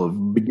capable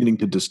of beginning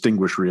to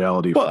distinguish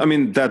reality. Well,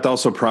 that's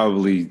also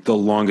probably the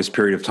longest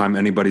period of time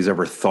anybody's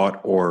ever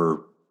thought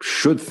or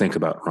should think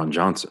about Ron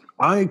Johnson.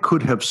 I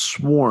could have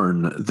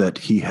sworn that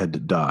he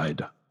had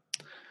died.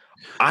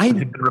 I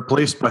had been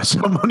replaced by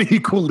someone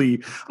equally.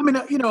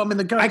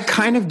 The guy. I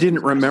kind of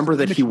didn't remember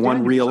that he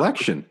won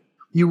re-election.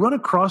 You run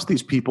across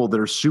these people that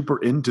are super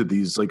into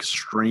these like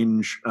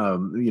strange,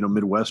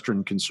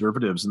 Midwestern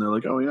conservatives, and they're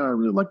like, "Oh yeah, I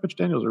really like Mitch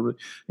Daniels," or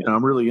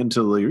I'm really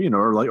into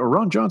or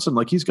Ron Johnson,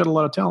 like he's got a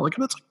lot of talent. Like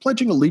that's like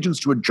pledging allegiance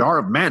to a jar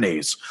of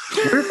mayonnaise.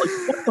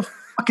 What the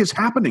fuck is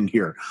happening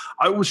here?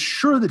 I was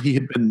sure that he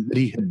had.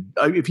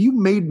 If you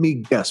made me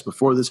guess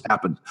before this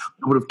happened,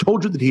 I would have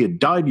told you that he had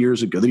died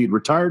years ago, that he had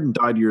retired and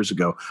died years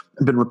ago,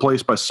 and been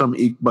replaced by someone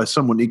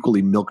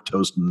equally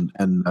milquetoast and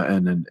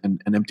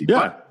empty.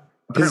 Yeah.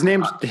 his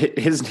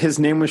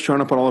name was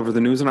showing up all over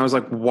the news, and I was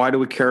like, why do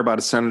we care about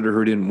a senator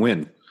who didn't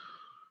win?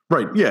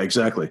 Right. Yeah,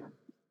 exactly.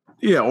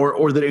 Yeah,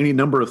 or that any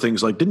number of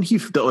things, like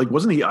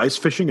wasn't he ice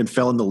fishing and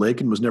fell in the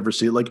lake and was never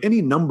seen? Like any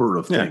number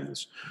of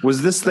things.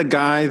 Was this the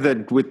guy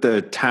that with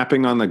the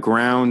tapping on the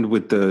ground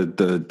with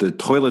the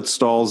toilet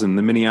stalls in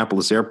the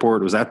Minneapolis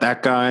airport? Was that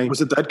guy?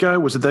 Was it that guy?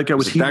 Was he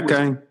that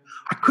guy?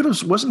 I could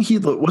have. Wasn't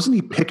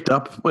he picked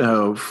up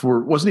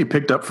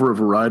for a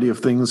variety of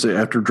things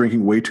after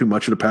drinking way too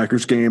much at a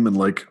Packers game and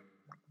like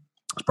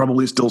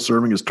probably still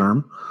serving his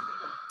term?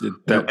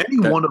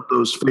 One of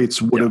those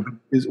fates would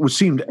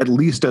seemed at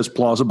least as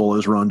plausible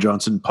as Ron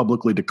Johnson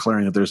publicly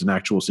declaring that there's an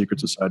actual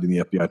secret society in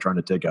the FBI trying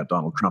to take out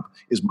Donald Trump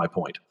is my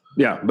point.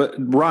 Yeah, but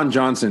Ron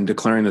Johnson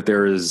declaring that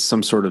there is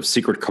some sort of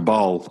secret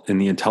cabal in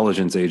the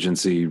intelligence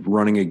agency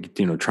running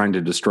trying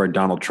to destroy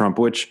Donald Trump,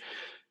 which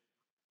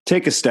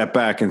take a step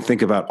back and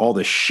think about all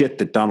the shit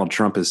that Donald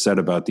Trump has said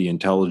about the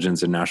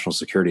intelligence and national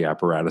security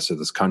apparatus of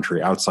this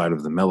country outside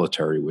of the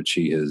military, which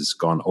he has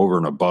gone over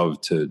and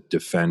above to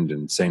defend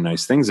and say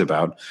nice things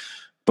about.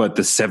 But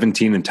the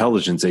 17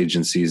 intelligence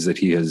agencies that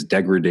he has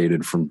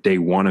degraded from day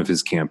one of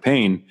his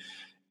campaign,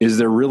 is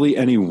there really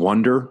any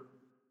wonder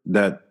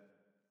that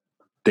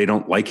they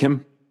don't like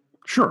him?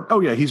 Sure. Oh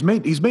yeah, he's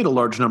made a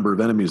large number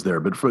of enemies there.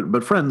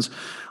 But friends,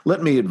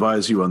 let me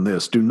advise you on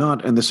this: do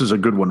not, and this is a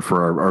good one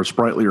for our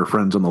sprightlier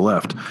friends on the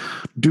left,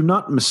 do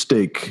not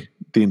mistake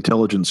the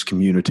intelligence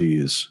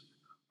communities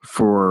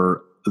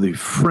for the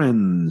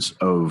friends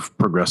of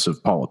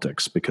progressive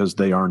politics, because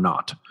they are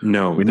not.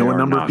 No, we know a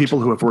number of people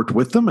who have worked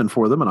with them and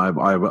for them, and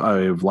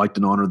I've liked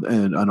and honored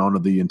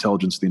the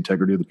intelligence, the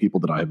integrity of the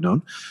people that I have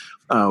known.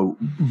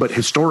 But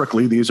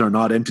historically, these are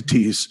not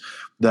entities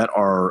that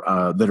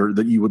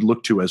you would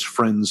look to as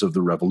friends of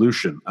the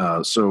revolution.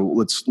 So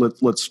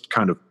let's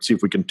kind of see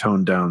if we can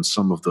tone down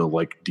some of the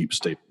like deep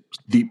state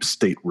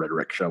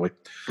rhetoric, shall we?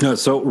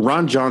 So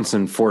Ron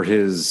Johnson, for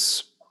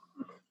his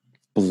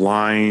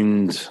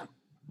blind,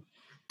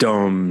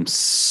 dumb,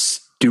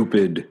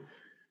 stupid,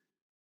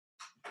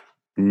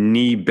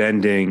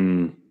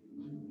 knee-bending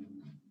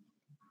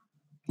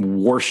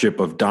worship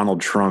of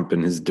Donald Trump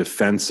and his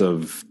defense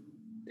of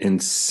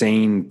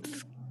insane,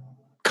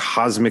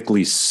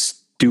 cosmically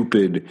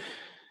stupid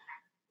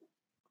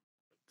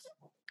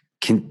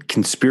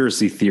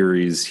conspiracy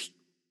theories,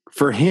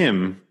 for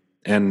him,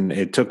 and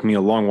it took me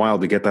a long while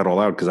to get that all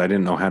out because I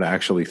didn't know how to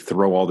actually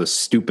throw all the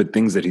stupid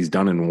things that he's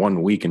done in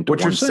 1 week into what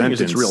one you're saying sentence.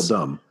 Is it's real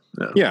dumb.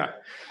 Yeah.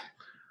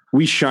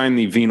 We shine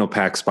the Venal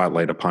Pack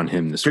spotlight upon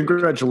him this week.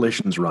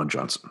 Congratulations, Ron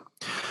Johnson.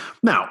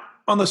 Now,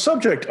 on the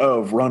subject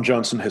of Ron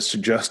Johnson has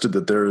suggested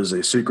that there is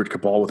a secret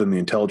cabal within the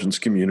intelligence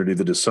community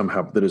that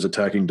is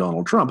attacking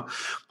Donald Trump.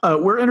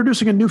 We're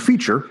introducing a new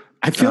feature.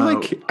 I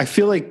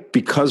feel like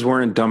because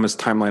we're in Dumbest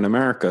Timeline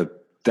America,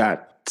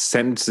 that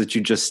sentence that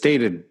you just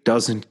stated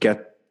doesn't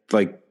get,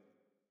 like,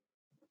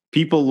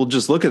 people will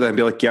just look at that and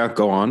be like, yeah,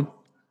 go on.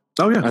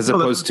 Oh yeah. As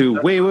opposed to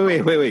wait.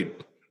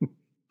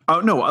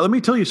 No, let me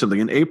tell you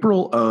something. In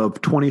April of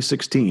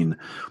 2016,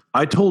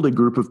 I told a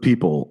group of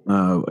people,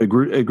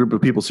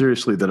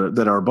 seriously,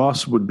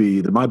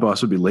 that my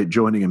boss would be late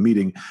joining a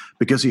meeting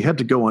because he had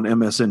to go on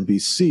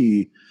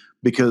MSNBC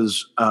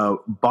because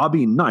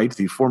Bobby Knight,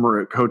 the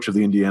former coach of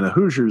the Indiana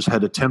Hoosiers,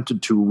 had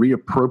attempted to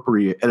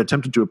appropriate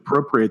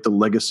the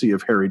legacy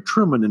of Harry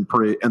Truman and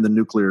the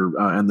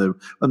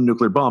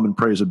nuclear bomb in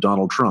praise of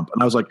Donald Trump.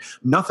 And I was like,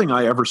 nothing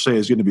I ever say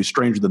is going to be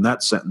stranger than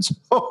that sentence.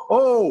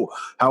 Oh,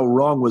 how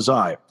wrong was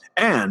I?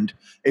 And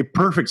a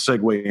perfect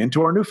segue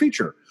into our new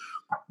feature.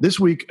 This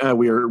week,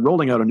 we are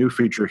rolling out a new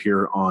feature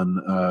here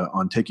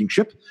on Taking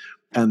Ship.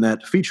 And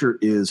that feature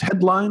is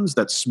headlines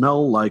that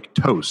smell like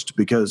toast,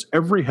 because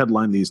every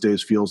headline these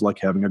days feels like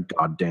having a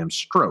goddamn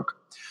stroke.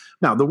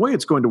 Now, the way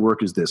it's going to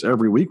work is this.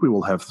 Every week we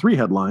will have 3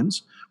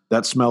 headlines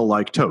that smell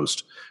like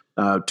toast.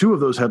 2 of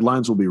those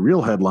headlines will be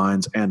real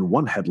headlines, and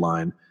 1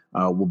 headline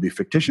will be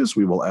fictitious.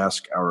 We will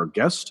ask our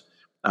guest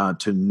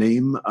to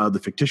name the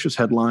fictitious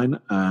headline,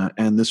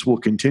 and this will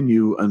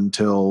continue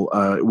until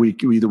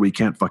we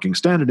can't fucking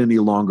stand it any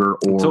longer,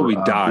 or until we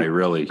die,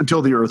 really,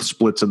 until the Earth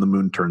splits and the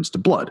moon turns to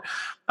blood.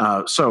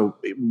 So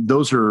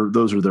those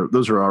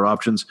are our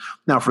options.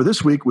 Now, for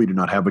this week, we do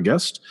not have a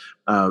guest.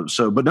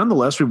 But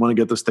nonetheless, we want to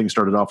get this thing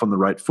started off on the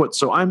right foot.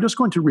 So I'm just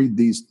going to read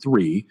these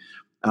 3.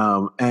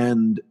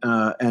 And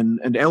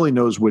Ellie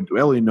knows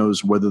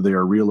whether they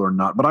are real or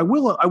not. But I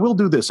will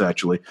do this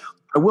actually.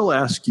 I will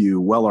ask you,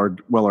 while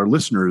our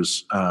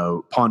listeners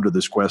ponder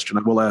this question,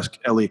 I will ask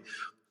Ellie,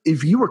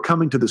 if you were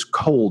coming to this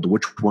cold,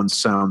 which one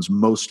sounds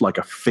most like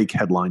a fake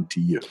headline to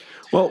you?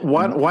 Well,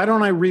 why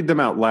don't I read them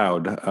out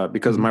loud?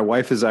 Because my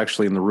wife is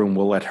actually in the room.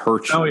 We'll let her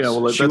choose. Oh yeah,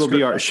 well,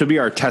 she'll be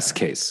our test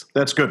case.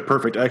 That's good,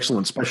 perfect,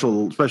 excellent,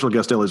 special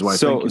guest Ellie's wife.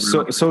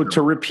 So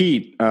to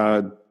repeat,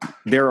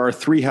 there are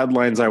 3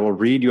 headlines I will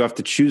read. You have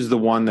to choose the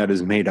one that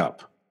is made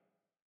up.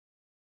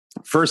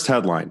 First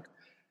headline: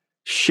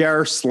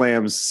 Cher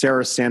slams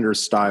Sarah Sanders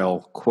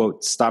style,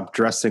 quote, "Stop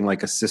dressing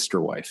like a sister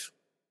wife."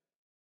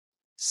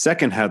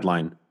 Second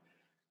headline: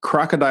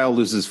 Crocodile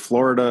loses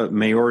Florida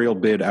mayoral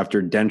bid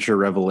after denture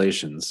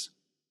revelations.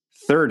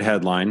 third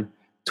headline,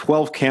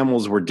 12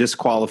 camels were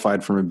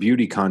disqualified from a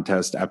beauty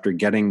contest after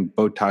getting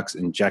Botox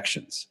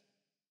injections.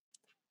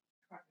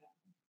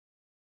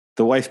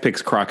 The wife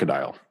picks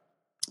crocodile.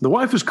 The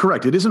wife is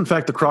correct. It is, in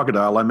fact, the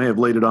crocodile. I may have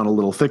laid it on a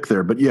little thick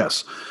there, but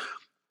yes.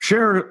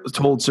 Cher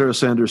told Sarah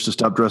Sanders to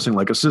stop dressing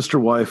like a sister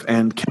wife,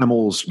 and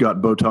camels got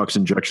Botox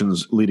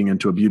injections leading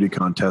into a beauty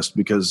contest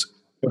because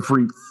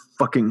every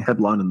fucking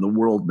headline in the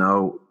world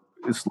now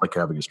is like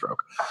having a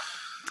stroke.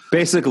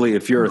 Basically,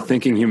 if you're a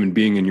thinking human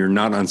being and you're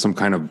not on some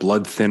kind of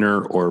blood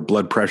thinner or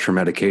blood pressure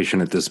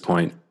medication at this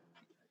point,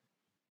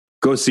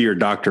 go see your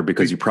doctor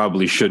because you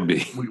probably should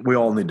be. We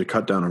all need to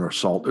cut down on our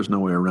salt. There's no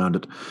way around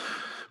it.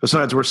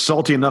 Besides, we're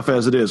salty enough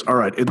as it is. All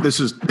right, this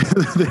is.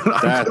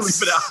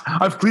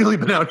 I've clearly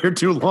been out here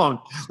too long.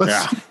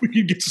 Let's see if we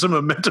can get some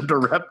momentum to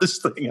wrap this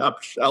thing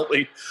up, shall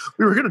we?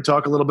 We were going to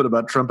talk a little bit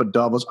about Trump at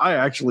Davos. I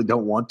actually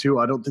don't want to.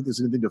 I don't think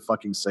there's anything to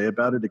fucking say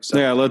about it.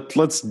 Except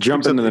let's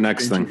jump into the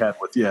next thing.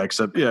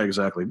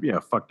 Exactly. Yeah,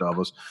 fuck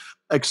Davos.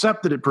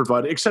 Except it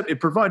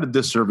provided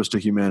this service to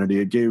humanity.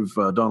 It gave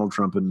Donald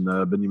Trump and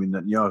Benjamin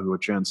Netanyahu a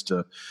chance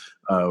to.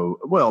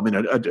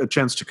 A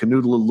chance to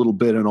canoodle a little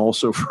bit, and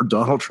also for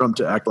Donald Trump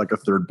to act like a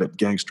third-bit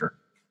gangster.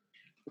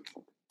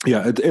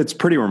 Yeah, it's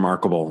pretty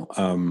remarkable.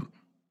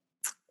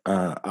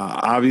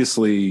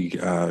 Obviously,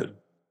 as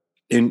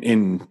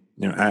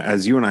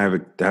you and I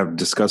have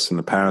discussed in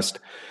the past,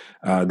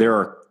 there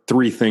are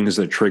three things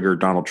that trigger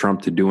Donald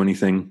Trump to do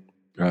anything.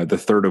 The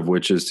third of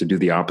which is to do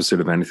the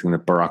opposite of anything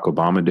that Barack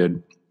Obama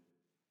did.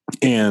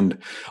 And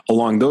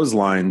along those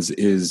lines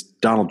is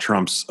Donald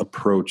Trump's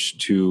approach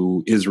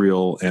to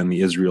Israel and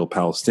the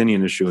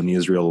Israel-Palestinian issue and the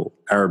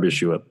Israel-Arab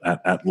issue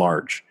at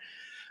large.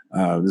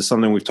 This is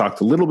something we've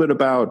talked a little bit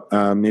about.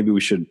 Maybe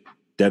we should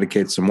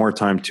dedicate some more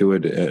time to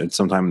it at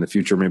some time in the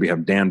future. Maybe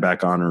have Dan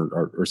back on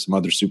or some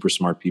other super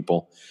smart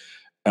people.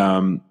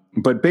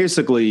 But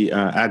basically,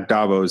 at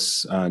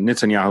Davos,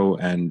 Netanyahu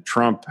and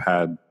Trump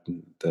had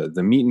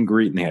the meet and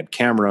greet, and they had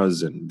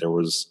cameras, and there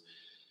was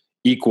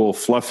equal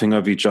fluffing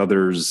of each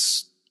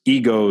other's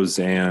egos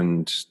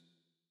and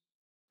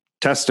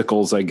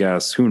testicles, I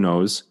guess. Who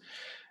knows?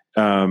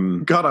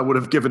 God, I would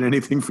have given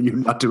anything for you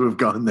not to have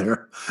gone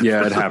there.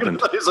 Yeah, it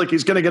happened. It's like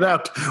he's going to get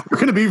out. We're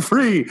going to be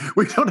free.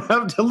 We don't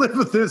have to live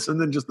with this.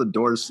 And then just the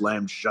doors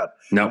slammed shut.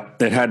 No,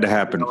 it had to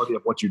happen. Of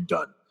what you've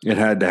done. It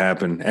had to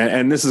happen.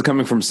 And this is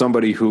coming from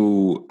somebody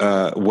who,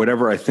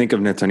 whatever I think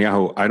of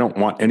Netanyahu, I don't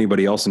want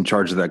anybody else in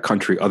charge of that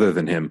country other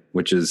than him,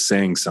 which is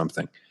saying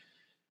something.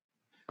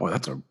 Boy,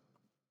 that's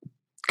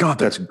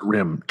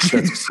grim.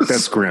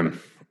 That's grim.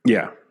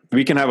 Yeah.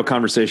 We can have a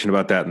conversation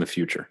about that in the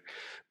future.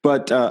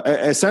 But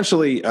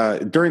essentially,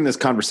 during this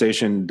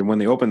conversation, when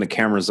they opened the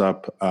cameras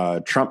up,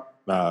 Trump,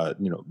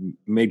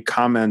 made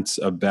comments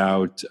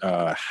about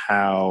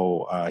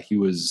how he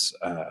was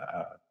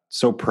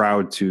so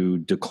proud to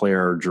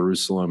declare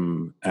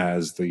Jerusalem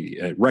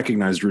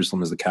recognize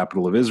Jerusalem as the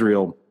capital of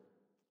Israel,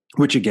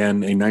 which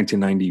again, a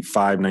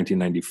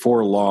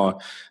 1994 law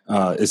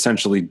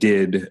essentially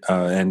did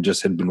and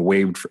just had been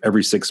waived for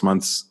every 6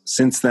 months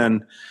since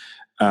then.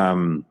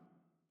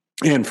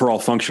 And for all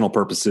functional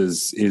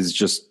purposes is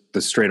just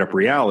the straight up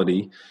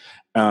reality.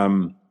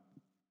 But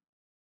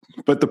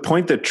the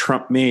point that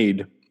Trump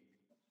made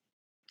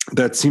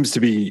that seems to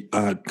be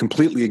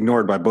completely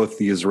ignored by both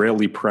the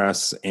Israeli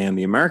press and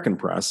the American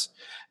press,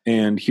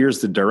 and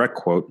here's the direct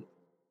quote.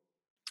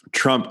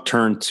 Trump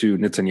turned to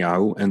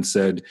Netanyahu and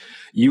said,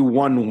 "You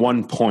won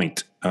 1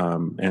 point,"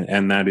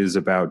 and that is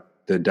about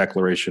the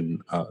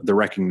declaration, the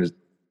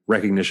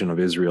recognition of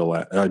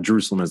Israel,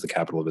 Jerusalem as the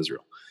capital of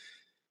Israel.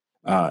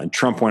 And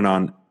Trump went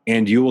on,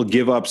 "And you will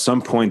give up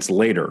some points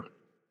later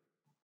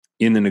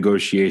in the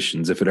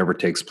negotiations if it ever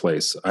takes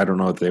place. I don't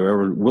know if they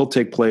ever will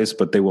take place,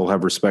 but they will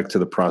have respect to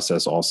the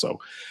process also."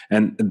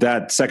 And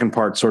that second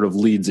part sort of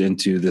leads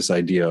into this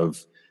idea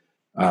of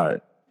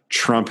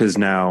Trump has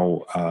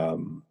now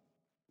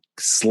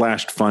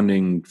slashed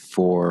funding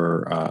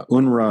for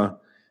UNRWA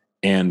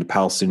and the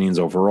Palestinians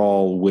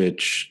overall,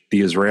 which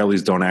the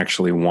Israelis don't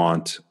actually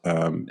want.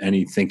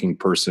 Any thinking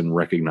person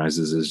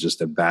recognizes as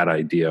just a bad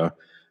idea.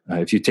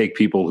 If you take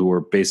people who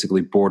are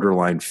basically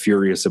borderline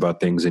furious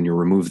about things and you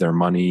remove their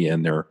money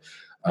and their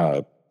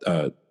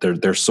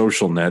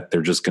social net,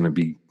 they're just going to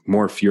be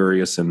more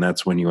furious. And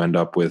that's when you end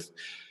up with,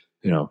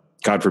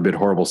 God forbid,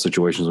 horrible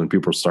situations when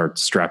people start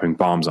strapping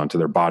bombs onto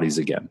their bodies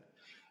again.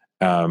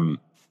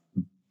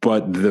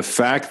 But the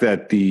fact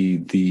that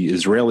the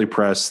Israeli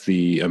press,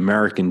 the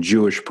American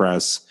Jewish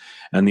press,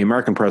 and the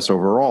American press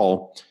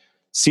overall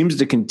seems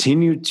to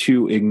continue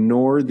to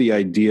ignore the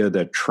idea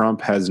that Trump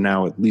has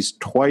now at least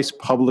twice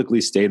publicly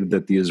stated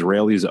that the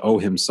Israelis owe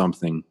him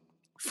something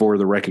for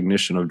the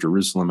recognition of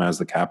Jerusalem as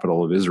the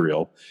capital of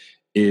Israel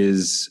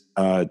is,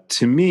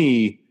 to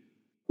me,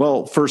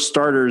 well, for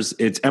starters,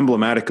 it's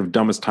emblematic of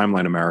dumbest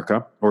timeline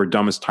America, or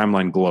dumbest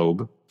timeline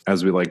globe,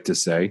 as we like to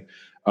say.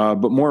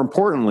 But more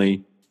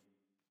importantly,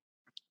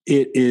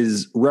 it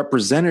is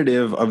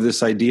representative of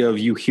this idea of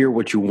you hear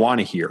what you want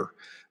to hear.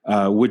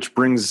 Which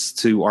brings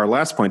to our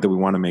last point that we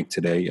want to make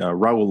today.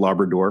 Raul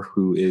Labrador,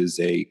 who is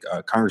a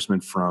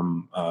congressman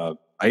from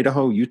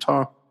Idaho,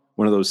 Utah,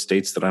 one of those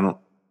states that I don't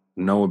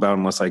know about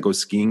unless I go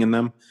skiing in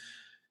them.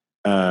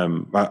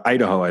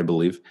 Idaho, I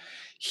believe.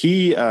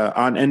 He,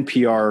 on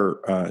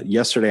NPR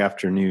yesterday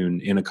afternoon,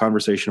 in a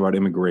conversation about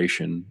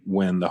immigration,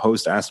 when the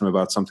host asked him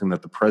about something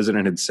that the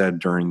president had said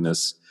during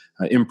this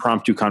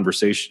impromptu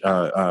conversation,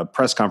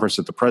 press conference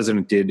that the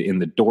president did in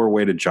the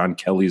doorway to John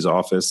Kelly's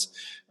office,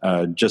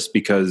 just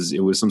because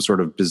it was some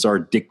sort of bizarre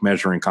dick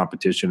measuring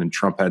competition and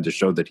Trump had to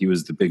show that he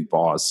was the big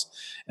boss,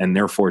 and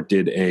therefore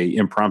did a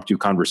impromptu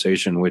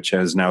conversation, which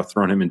has now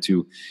thrown him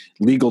into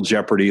legal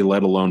jeopardy,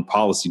 let alone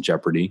policy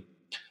jeopardy.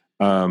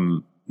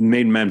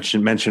 Made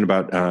mention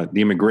about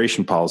the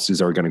immigration policies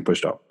that are getting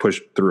pushed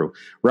through.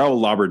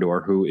 Raul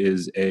Labrador, who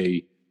is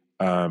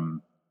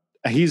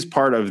he's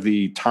part of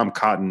the Tom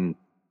Cotton,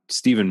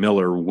 Stephen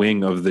Miller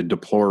wing of the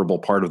deplorable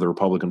part of the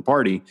Republican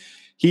Party.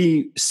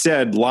 He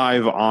said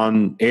live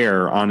on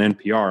air on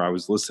NPR, I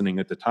was listening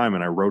at the time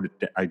and I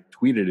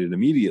tweeted it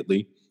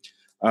immediately.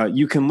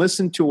 You can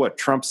listen to what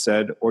Trump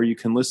said, or you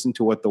can listen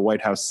to what the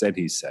White House said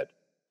he said.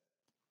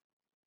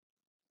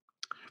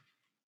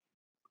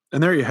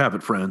 And there you have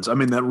it, friends. I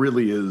mean, that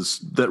really is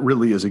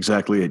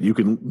exactly it. You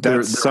can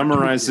that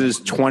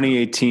summarizes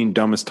 2018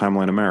 dumbest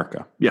timeline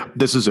America. Yeah,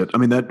 this is it. I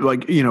mean, that,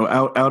 like, you know,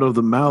 out of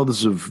the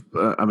mouths of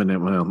out of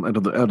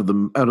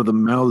the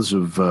mouths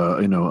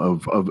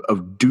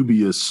of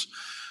dubious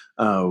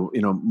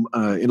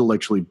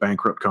intellectually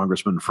bankrupt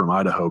congressman from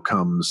Idaho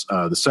comes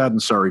the sad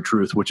and sorry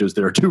truth, which is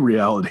there are two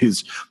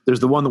realities.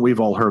 There's the one that we've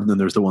all heard, and then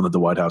there's the one that the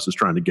White House is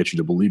trying to get you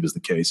to believe is the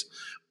case.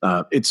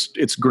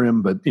 It's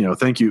grim, but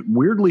thank you.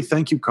 Weirdly,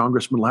 thank you,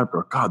 Congressman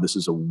Labrador. God, this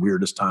is the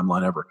weirdest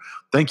timeline ever.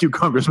 Thank you,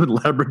 Congressman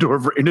Labrador,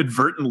 for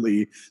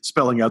inadvertently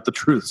spelling out the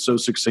truth so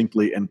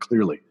succinctly and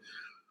clearly.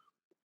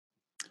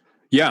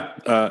 Yeah,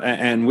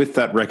 and with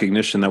that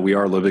recognition that we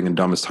are living in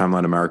dumbest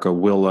timeline America,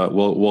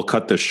 we'll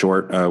cut this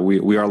short.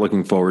 We are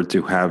looking forward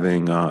to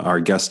having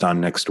our guest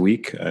on next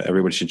week.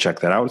 Everybody should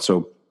check that out.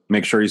 So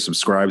make sure you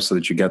subscribe so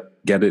that you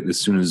get it as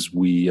soon as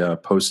we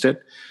post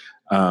it.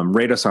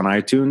 Rate us on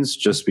iTunes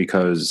just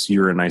because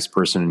you're a nice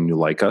person and you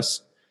like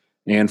us,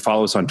 and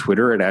follow us on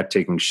Twitter at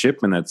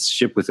 @TakingShip, and that's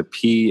ship with a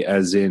P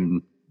as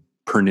in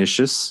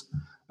pernicious.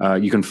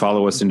 You can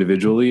follow us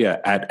individually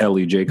at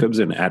Ellie Jacobs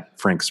and at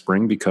Frank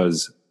Spring,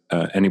 because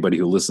anybody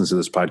who listens to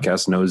this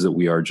podcast knows that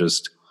we are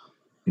just,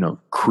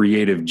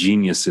 creative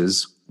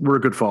geniuses. We're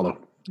a good follow.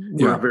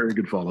 We're a very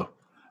good follow.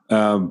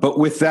 But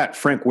with that,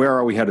 Frank, where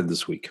are we headed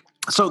this week?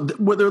 So there's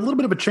a little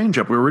bit of a change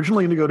up. We were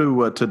originally going to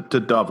go to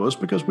Davos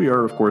because we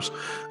are, of course,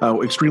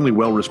 extremely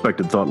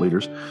well-respected thought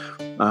leaders.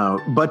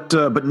 But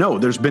no,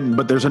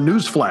 there's a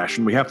news flash,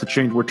 and we have to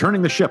change. We're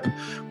turning the ship.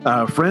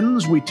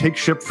 Friends, we take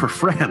ship for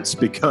France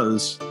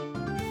because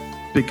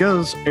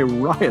a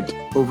riot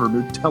over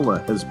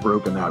Nutella has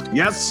broken out.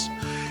 Yes,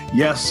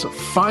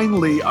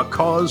 finally a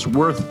cause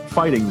worth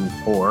fighting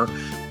for.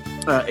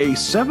 A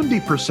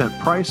 70%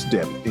 price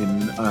dip in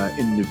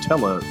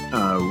Nutella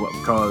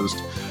caused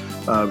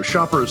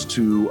shoppers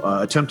to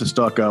attempt to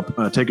stock up,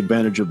 take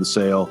advantage of the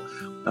sale,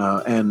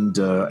 and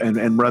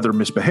rather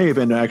misbehave.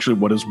 And actually,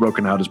 what has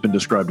broken out has been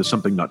described as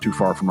something not too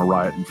far from a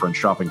riot in French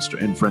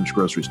French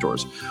grocery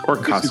stores or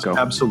Costco. This is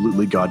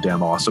absolutely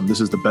goddamn awesome.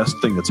 This is the best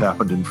thing that's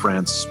happened in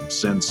France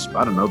since,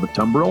 I don't know, the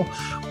Tumbril,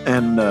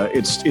 and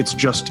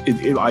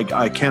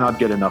I cannot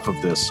get enough of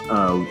this.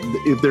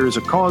 If there is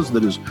a cause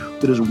that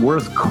is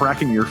worth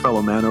cracking your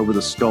fellow man over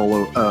the skull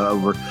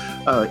over,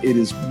 it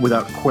is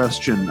without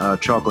question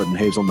chocolate and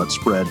hazelnut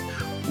spread.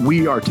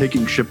 We are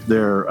taking ship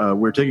there.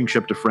 We're taking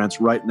ship to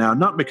France right now,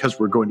 not because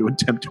we're going to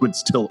attempt to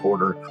instill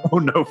order. Oh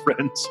no,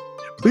 friends.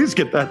 Please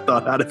get that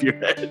thought out of your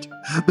head.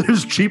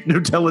 There's cheap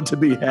Nutella to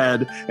be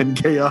had and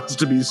chaos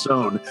to be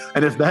sown.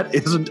 And if that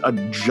isn't a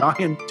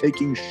giant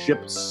taking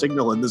ship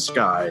signal in the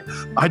sky,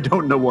 I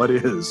don't know what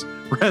is.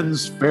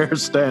 Friends, fair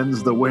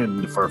stands the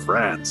wind for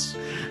France.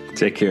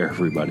 Take care,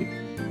 everybody.